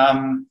Houdini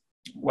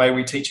way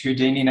we teach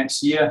Houdini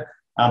next year,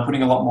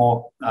 putting a lot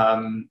more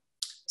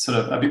sort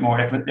of a bit more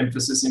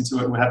emphasis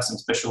into it. We'll have some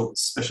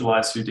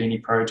specialised Houdini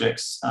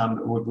projects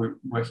that we're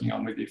working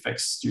on with the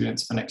effects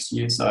students for next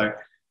year. So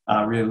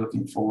really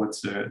looking forward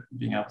to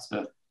being able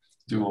to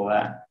do all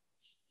that.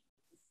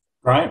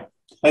 Right.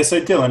 Hey,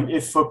 so Dylan,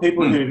 if for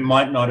people who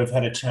might not have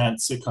had a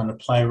chance to kind of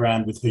play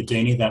around with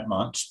Houdini that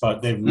much,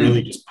 but they're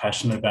really just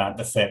passionate about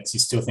effects, you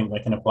still think they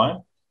can apply?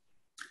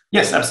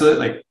 Yes,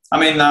 absolutely. I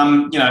mean,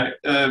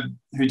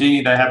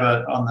 Houdini, they have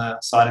on the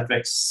side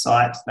effects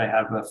site, they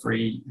have a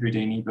free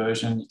Houdini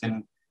version you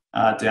can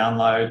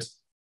download.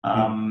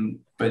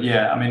 But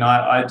yeah, I mean,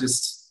 I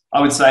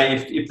would say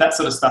if that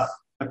sort of stuff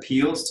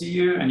appeals to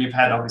you and you've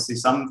had obviously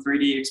some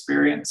 3D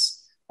experience,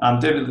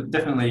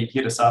 definitely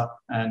hit us up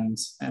and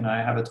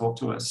have a talk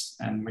to us,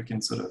 and we can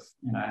sort of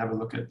have a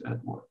look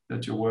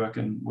at your work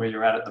and where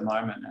you're at the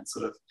moment, and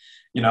sort of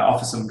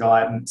offer some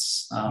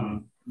guidance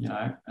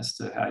as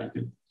to how you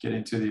could get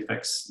into the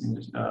effects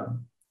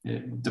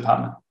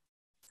department.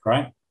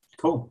 Great,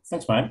 cool,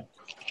 thanks mate.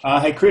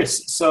 Hey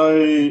Chris,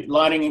 so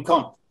lighting and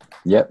comp.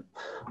 Yep,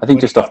 I think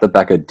just off the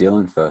back of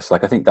Dylan first,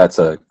 like I think that's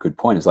a good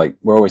point. It's like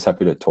we're always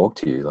happy to talk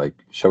to you. Like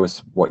show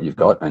us what you've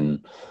got,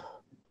 and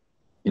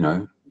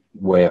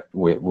where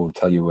we'll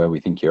tell you where we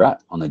think you're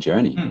at on the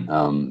journey.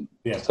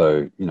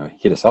 So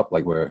hit us up.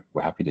 Like we're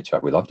happy to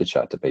chat. We love to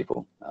chat to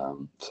people.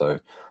 So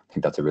I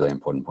think that's a really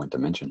important point to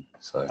mention.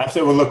 So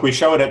absolutely. Well, look, we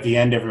show it at the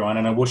end, everyone,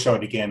 and I will show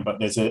it again. But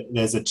there's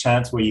a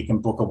chance where you can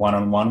book a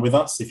one-on-one with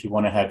us if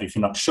you're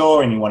not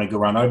sure and you want to go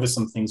run over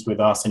some things with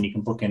us, and you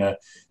can book in a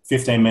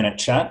 15-minute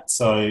chat.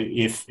 So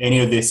if any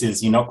of this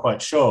is you're not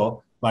quite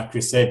sure, like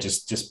Chris said,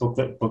 just book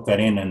that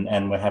in,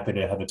 and we're happy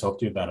to have a talk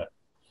to you about it.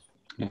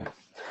 Yeah.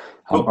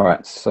 Cool. All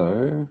right,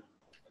 so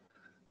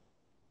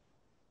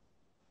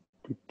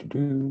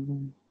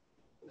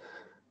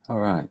all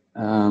right,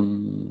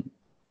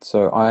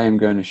 so I am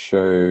going to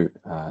show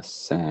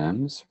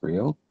Sam's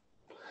reel.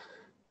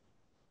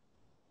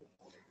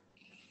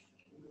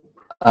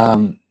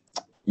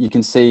 You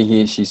can see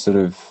here she's sort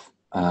of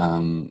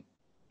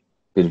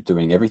bit of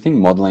doing everything: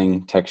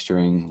 modeling,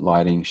 texturing,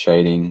 lighting,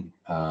 shading.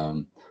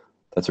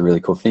 That's a really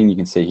cool thing. You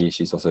can see here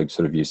she's also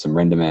sort of used some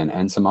RenderMan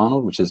and some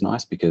Arnold, which is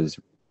nice because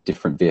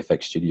different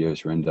VFX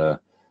studios render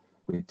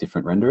with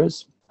different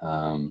renderers.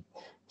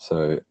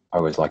 So I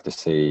always like to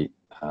see,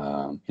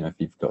 if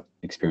you've got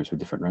experience with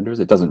different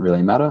renderers, it doesn't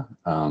really matter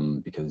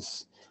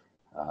because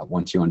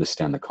once you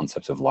understand the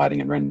concepts of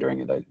lighting and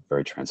rendering, they're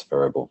very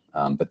transferable.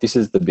 But this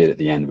is the bit at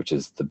the end, which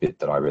is the bit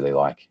that I really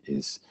like,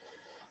 is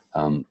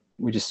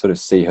we just sort of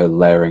see her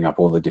layering up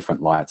all the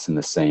different lights in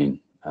the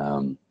scene.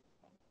 And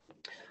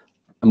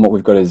what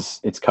we've got is,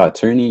 it's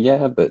cartoony,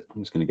 yeah, but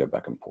I'm just going to go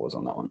back and pause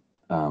on that one.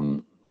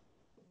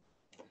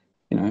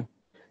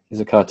 Is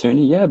it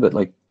cartoony? Yeah, but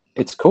like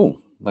it's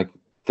cool. Like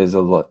there's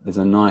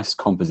a nice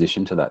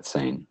composition to that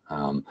scene.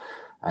 And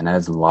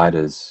as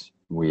lighters,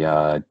 we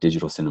are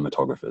digital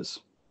cinematographers.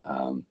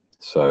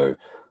 So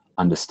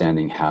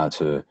understanding how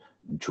to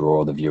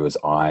draw the viewer's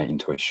eye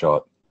into a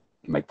shot,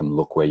 make them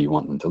look where you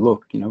want them to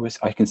look.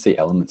 I can see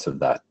elements of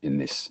that in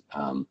this.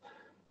 And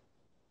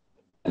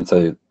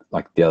so,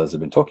 like the others have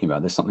been talking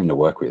about, there's something to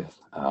work with,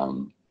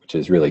 which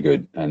is really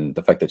good. And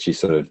the fact that she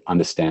sort of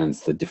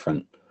understands the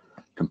different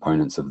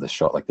components of the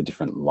shot, like the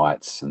different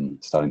lights,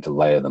 and starting to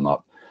layer them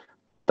up,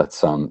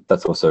 that's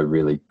also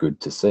really good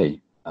to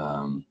see.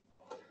 And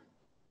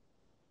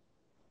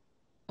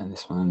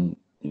this one,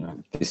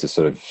 this is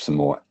sort of some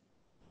more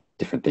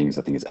different things.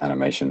 I think it's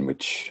animation,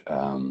 which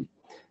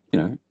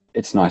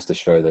it's nice to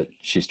show that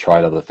she's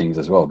tried other things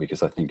as well,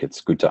 because I think it's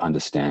good to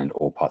understand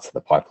all parts of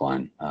the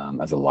pipeline.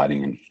 As a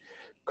lighting and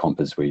comp,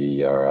 as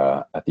we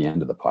are at the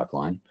end of the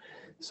pipeline,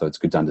 so it's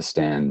good to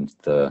understand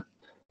the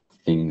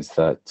things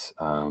that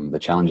the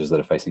challenges that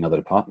are facing other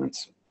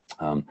departments.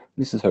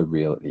 This is her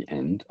reel at the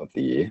end of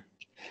the year.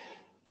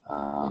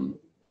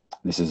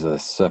 This is a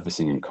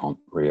surfacing and comp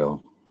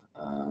reel.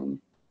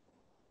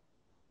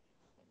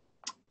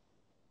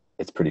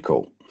 It's pretty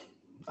cool.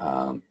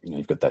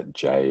 You've got that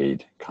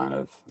jade kind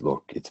of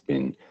look. It's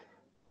been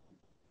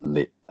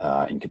lit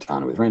in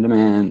Katana with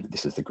RenderMan.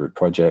 This is the group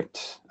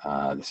project.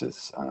 This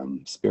is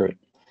Spirit.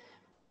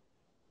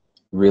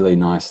 Really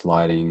nice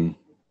lighting.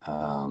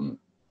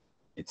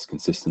 It's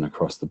consistent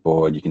across the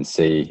board. You can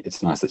see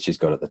it's nice that she's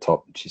got at the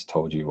top, she's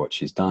told you what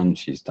she's done.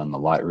 She's done the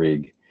light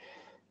rig.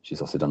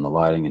 She's also done the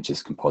lighting and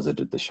just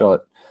composited the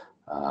shot.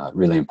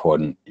 Really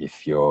important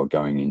if you're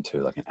going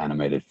into like an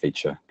animated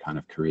feature kind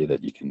of career,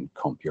 that you can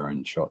comp your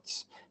own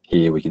shots.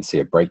 Here we can see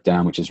a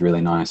breakdown, which is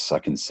really nice. I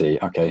can see,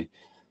 okay,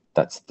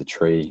 that's the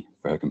tree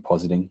for her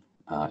compositing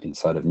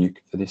inside of Nuke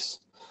for this.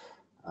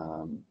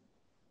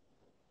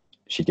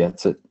 She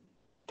gets it.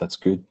 That's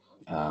good.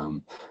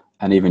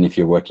 And even if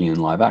you're working in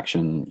live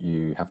action,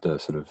 you have to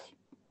sort of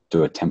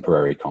do a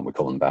temporary comp. We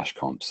call them bash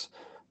comps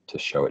to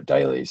show it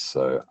dailies.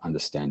 So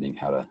understanding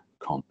how to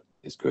comp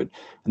is good.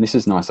 And this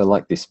is nice. I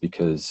like this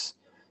because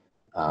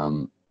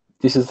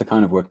this is the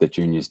kind of work that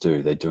juniors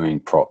do. They're doing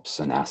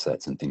props and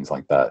assets and things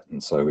like that.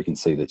 And so we can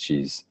see that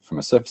she's, from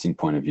a surfacing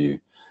point of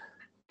view,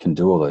 can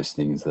do all those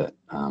things that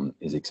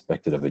is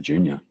expected of a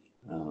junior.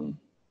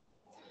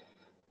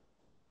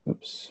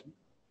 Oops.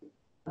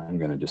 I'm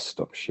going to just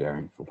stop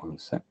sharing for 1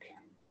 sec.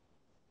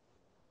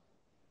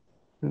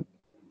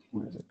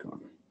 Where is it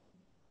gone?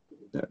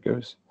 There it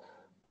goes.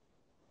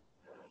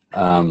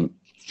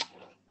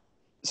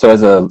 So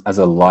as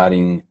a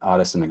lighting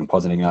artist and a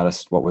compositing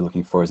artist, what we're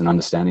looking for is an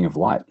understanding of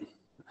light.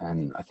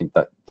 And I think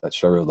that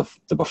showreel,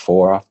 the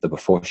before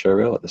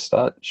showreel at the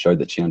start showed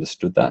that she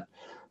understood that.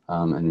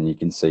 And then you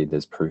can see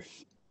there's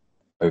proof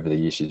over the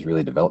years she's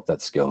really developed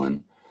that skill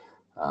and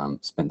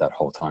spent that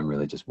whole time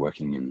really just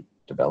working and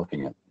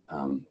developing it.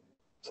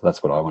 So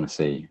that's what I want to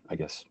see, I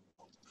guess,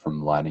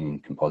 from lighting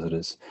and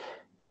compositors.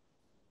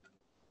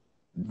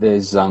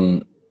 There's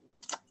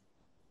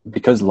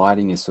because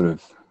lighting is sort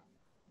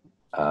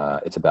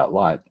of it's about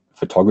light.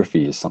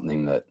 Photography is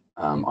something that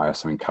I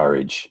also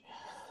encourage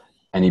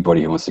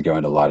anybody who wants to go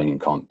into lighting and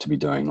comp to be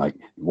doing, like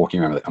walking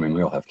around with, I mean,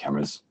 we all have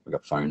cameras, we've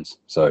got phones.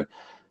 So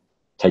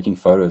taking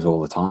photos all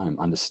the time,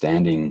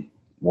 understanding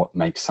what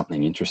makes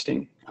something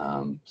interesting.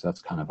 So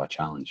that's kind of our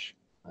challenge.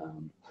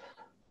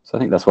 So I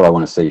think that's what I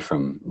want to see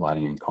from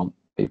lighting and comp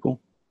people.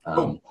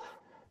 Cool.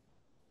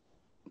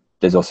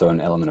 There's also an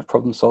element of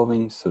problem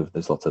solving. So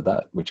there's lots of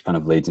that, which kind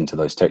of leads into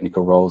those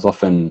technical roles.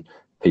 Often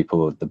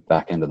people at the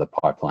back end of the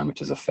pipeline,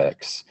 which is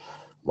effects,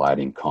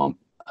 lighting, comp,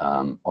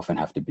 often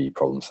have to be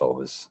problem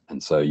solvers.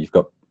 And so you've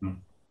got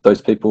those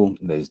people,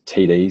 there's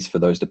TDs for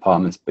those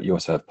departments, but you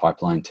also have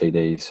pipeline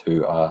TDs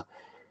who are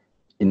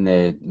in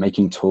there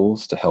making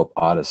tools to help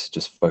artists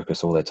just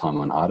focus all their time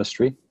on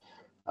artistry.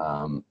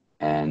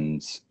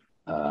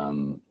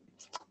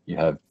 You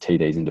have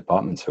TDs in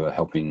departments who are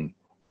helping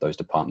those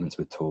departments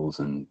with tools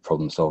and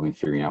problem solving,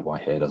 figuring out why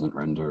hair doesn't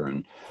render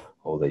and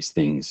all these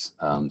things.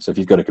 So if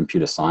you've got a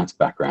computer science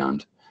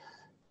background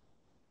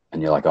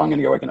and you're like, oh, I'm going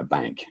to go work in a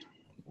bank,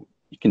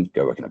 you can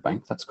go work in a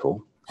bank. That's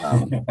cool.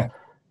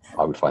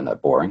 I would find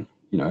that boring.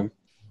 You know,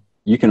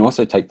 you can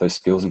also take those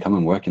skills and come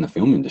and work in the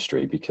film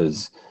industry,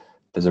 because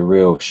there's a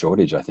real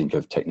shortage, I think,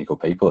 of technical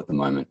people at the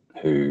moment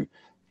who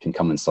can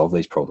come and solve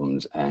these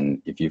problems.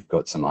 And if you've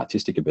got some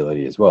artistic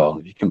ability as well,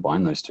 if you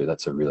combine those two,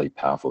 that's a really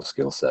powerful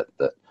skill set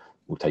that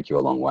will take you a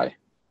long way.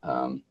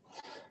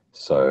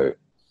 So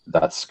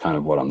that's kind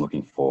of what I'm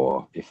looking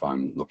for if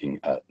I'm looking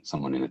at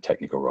someone in a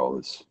technical role,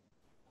 is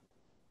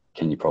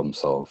can you problem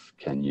solve?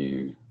 Can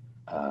you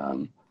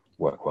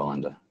work well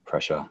under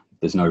pressure?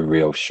 There's no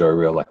real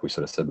showreel, like we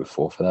sort of said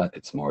before, for that.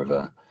 It's more of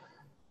a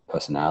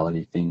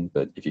personality thing.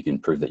 But if you can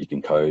prove that you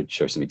can code,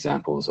 show some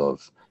examples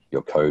of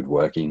your code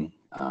working,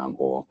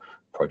 or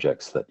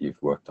projects that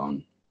you've worked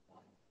on,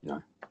 you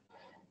know,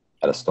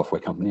 at a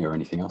software company or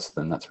anything else,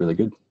 then that's really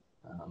good.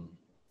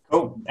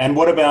 Cool. And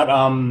what about,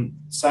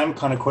 same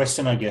kind of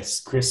question, I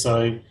guess, Chris.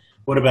 So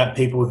what about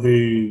people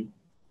who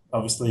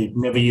obviously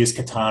never use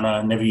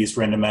Katana, never use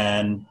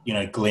RenderMan, you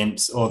know,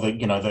 Glimpse, or the,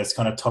 you know, those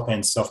kind of top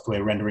end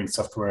software, rendering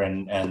software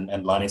and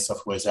lighting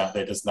softwares out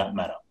there? Does that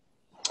matter?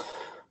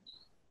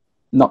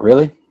 Not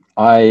really.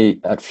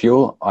 At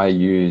Fuel, I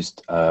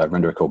used a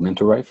renderer called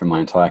Mental Ray for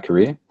my entire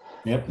career.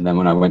 Yep. And then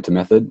when I went to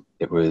Method,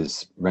 it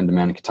was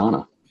RenderMan and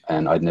Katana,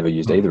 and I'd never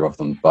used either of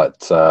them.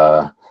 But,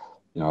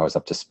 you know, I was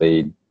up to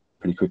speed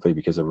pretty quickly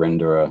because a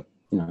renderer,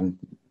 you know,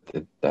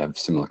 they have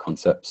similar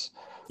concepts.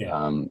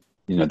 Yeah.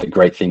 You know, the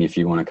great thing if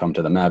you want to come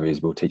to the MAB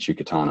is we'll teach you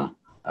Katana.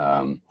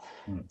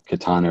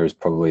 Katana is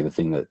probably the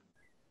thing that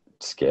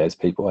scares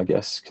people, I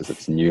guess, because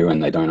it's new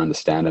and they don't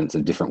understand, and it's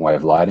a different way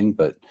of lighting,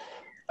 but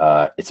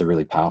it's a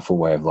really powerful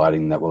way of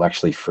lighting that will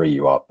actually free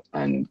you up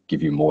and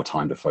give you more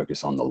time to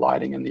focus on the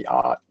lighting and the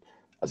art,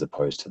 as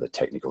opposed to the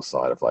technical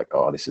side of like,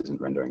 oh, this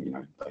isn't rendering, you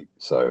know. Like,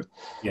 so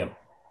yeah,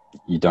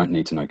 you don't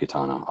need to know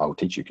Katana. I will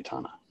teach you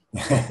Katana.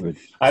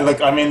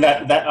 I mean,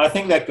 that I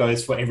think that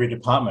goes for every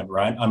department,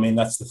 right? I mean,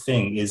 that's the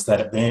thing, is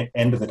that at the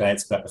end of the day,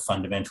 it's about the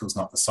fundamentals,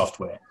 not the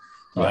software,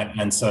 right?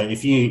 Yeah. And so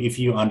if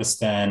you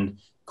understand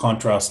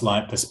contrast,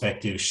 light,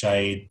 perspective,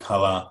 shade,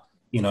 color,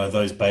 you know,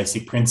 those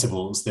basic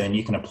principles, then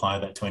you can apply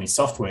that to any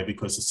software,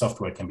 because the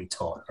software can be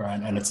taught, right?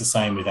 And it's the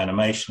same with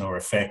animation or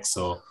effects,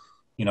 or,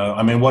 you know,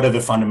 I mean, what are the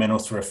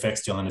fundamentals for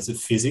effects, Dylan? Is it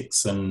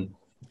physics and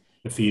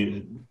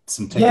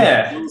some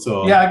techniques?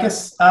 Or? Yeah, I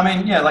guess, I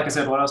mean, yeah, like I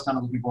said, what I was kind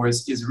of looking for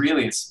is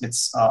really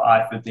it's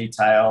eye for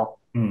detail,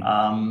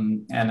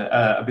 and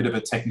a bit of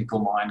a technical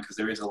mind, because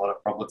there is a lot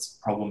of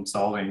problem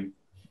solving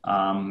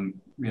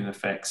in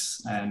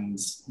effects, and,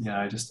 you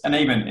know, just, and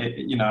even,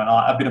 you know,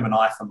 a bit of an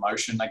eye for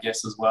motion, I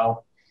guess, as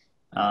well.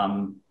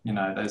 You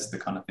know, those are the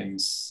kind of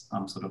things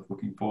I'm sort of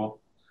looking for.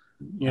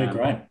 Yeah,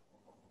 great.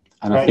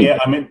 And I think, yeah,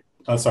 I mean,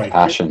 oh, sorry.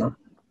 passion,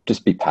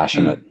 just be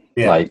passionate.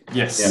 Yeah. Like,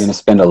 yes, you're going to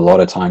spend a lot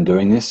of time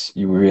doing this.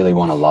 You really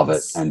want to love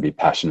it and be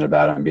passionate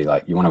about it, and be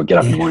like, you want to get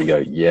up in the morning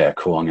and go, yeah,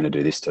 cool, I'm going to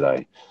do this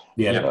today.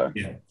 Yeah, so,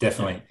 yeah,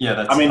 definitely. Yeah,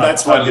 that's, I mean,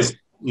 that's totally, what.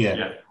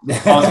 Yeah.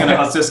 I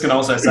was just going to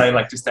also say,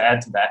 like, just to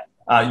add to that,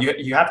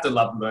 you have to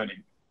love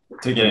learning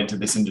to get into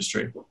this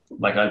industry.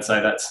 Like, I'd say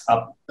that's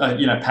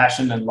you know,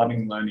 passion and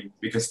loving learning,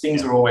 because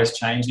things are always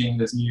changing.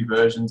 There's new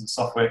versions of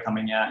software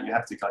coming out. You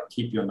have to, like,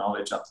 keep your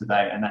knowledge up to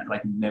date, and that,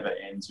 like, never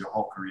ends your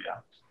whole career.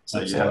 So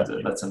you have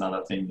to, that's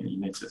another thing that you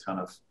need to kind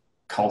of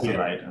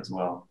cultivate as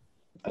well.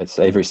 it's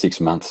every 6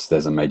 months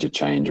there's a major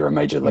change or a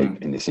major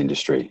leap in this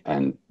industry,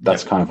 and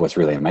that's kind of what's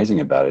really amazing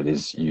about it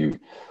is you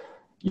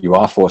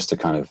are forced to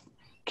kind of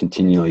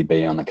continually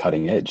be on the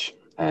cutting edge,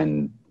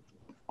 and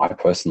I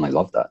personally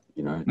love that.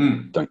 You know,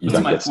 you don't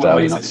get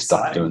stale. You're not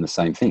stuck doing the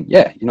same thing.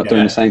 Yeah, you're not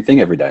doing the same thing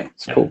every day.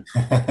 It's cool.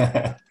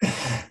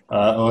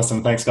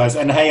 Awesome, thanks guys.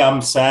 And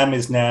hey, Sam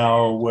is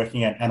now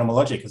working at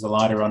Animalogic as a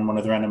lighter on one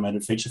of their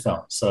animated feature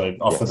films. So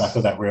off the back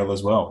of that reel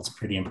as well, it's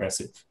pretty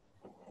impressive.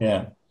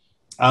 Yeah.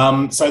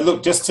 So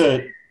look, just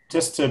to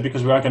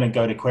because we are going to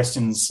go to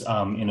questions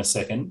in a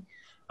second,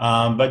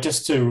 but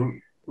just to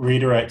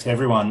reiterate to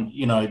everyone,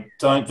 you know,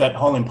 don't that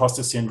whole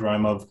imposter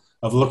syndrome of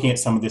looking at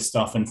some of this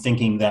stuff and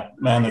thinking that,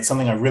 man, that's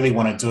something I really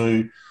want to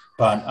do,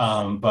 but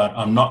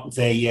I'm not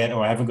there yet,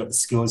 or I haven't got the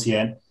skills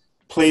yet.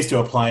 Please do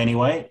apply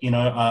anyway. You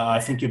know,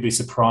 I think you'll be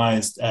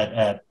surprised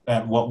at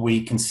what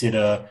we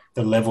consider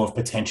the level of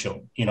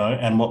potential, you know,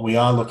 and what we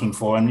are looking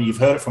for. And you've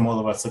heard it from all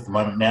of us at the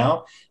moment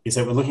now, is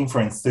that we're looking for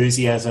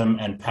enthusiasm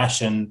and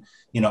passion,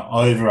 you know,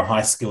 over a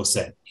high skill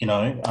set, you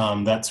know.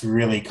 That's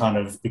really kind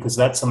of, because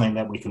that's something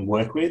that we can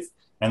work with,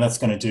 and that's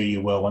going to do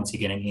you well once you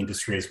get in the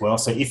industry as well.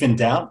 So if in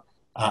doubt,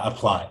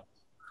 apply,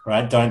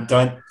 right? Don't,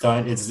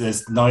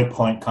 there's no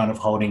point kind of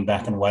holding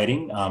back and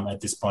waiting at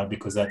this point,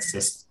 because that's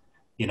just,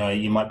 you know,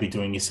 you might be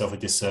doing yourself a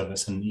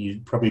disservice, and you're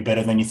probably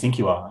better than you think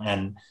you are.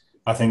 And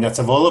I think that's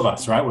of all of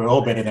us, right? We're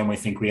all better than we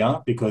think we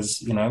are,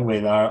 because, you know,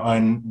 we're our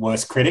own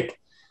worst critic.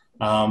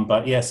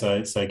 But yeah,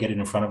 so get it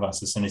in front of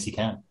us as soon as you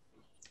can.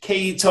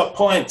 Key top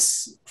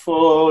points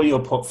for your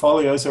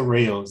portfolios or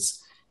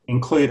reels: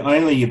 include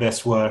only your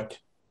best work.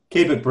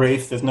 Keep it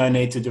brief. There's no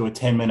need to do a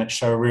 10-minute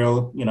show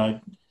reel. You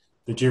know,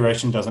 the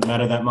duration doesn't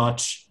matter that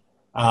much.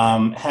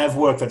 Have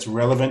work that's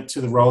relevant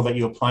to the role that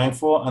you're applying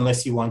for,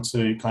 unless you want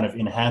to kind of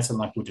enhance it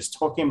like we we're just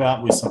talking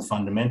about with some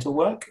fundamental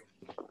work.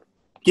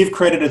 Give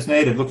credit as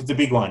needed. Look at the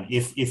big one.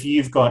 If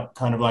you've got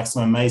kind of like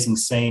some amazing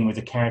scene with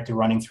a character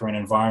running through an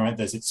environment,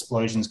 there's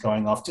explosions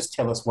going off, just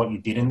tell us what you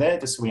did in there,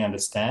 just so we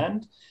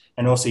understand.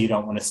 And also, you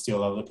don't want to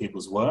steal other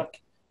people's work.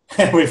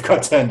 We've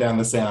got turned down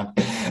the sound.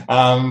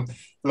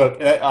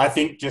 Look, I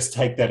think just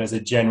take that as a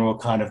general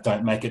kind of,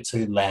 don't make it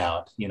too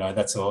loud. You know,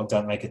 that's all.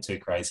 Don't make it too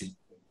crazy.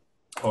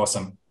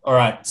 Awesome. All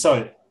right.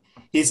 So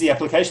here's the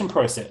application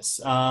process.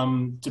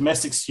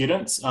 Domestic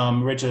students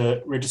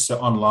register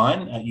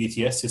online at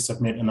UTS to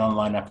submit an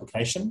online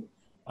application.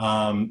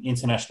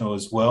 International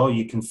as well.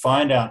 You can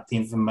find out the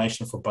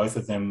information for both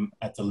of them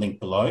at the link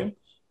below,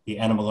 the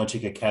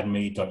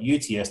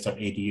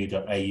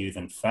animalogicacademy.uts.edu.au,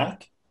 then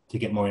FAC, to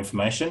get more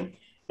information.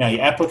 Now, your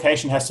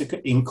application has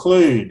to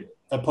include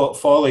a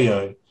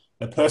portfolio,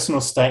 a personal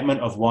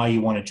statement of why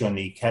you want to join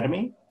the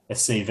academy, a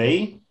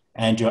CV,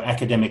 and your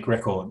academic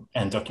record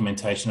and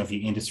documentation of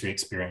your industry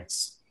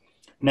experience.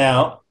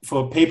 Now,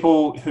 for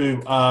people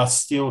who are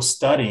still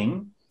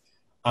studying,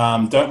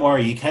 don't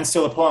worry, you can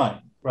still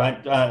apply, right?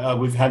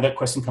 We've had that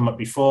question come up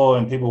before,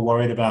 and people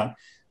worried about,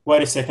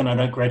 wait a second, I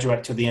don't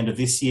graduate till the end of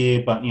this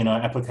year, but, you know,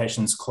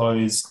 applications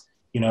close,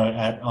 you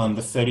know, on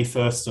the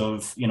 31st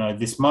of, you know,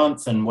 this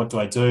month, and what do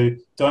I do?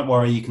 Don't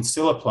worry, you can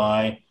still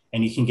apply,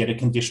 and you can get a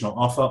conditional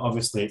offer.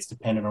 Obviously, it's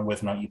dependent on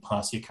whether or not you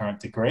pass your current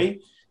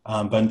degree,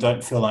 but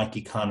don't feel like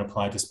you can't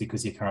apply just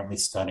because you're currently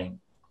studying.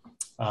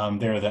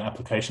 There are the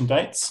application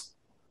dates.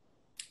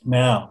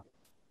 Now,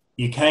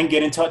 you can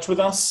get in touch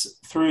with us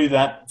through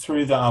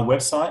our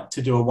website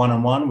to do a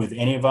one-on-one with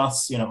any of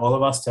us, you know, all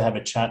of us, to have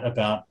a chat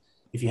about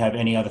if you have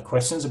any other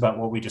questions about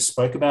what we just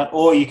spoke about,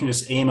 or you can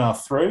just email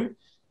through,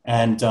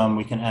 and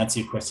we can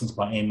answer your questions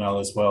by email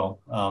as well,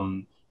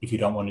 if you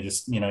don't want to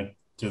just, you know,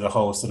 do the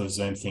whole sort of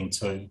Zoom thing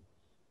too.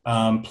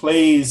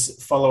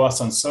 Please follow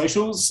us on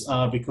socials,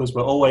 because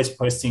we're always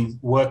posting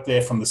work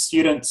there from the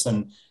students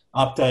and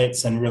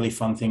updates and really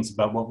fun things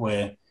about what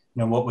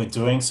we're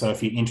doing. So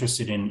if you're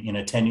interested in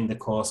attending the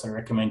course, I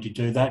recommend you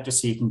do that,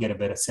 just so you can get a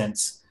better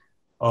sense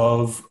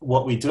of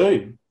what we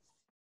do.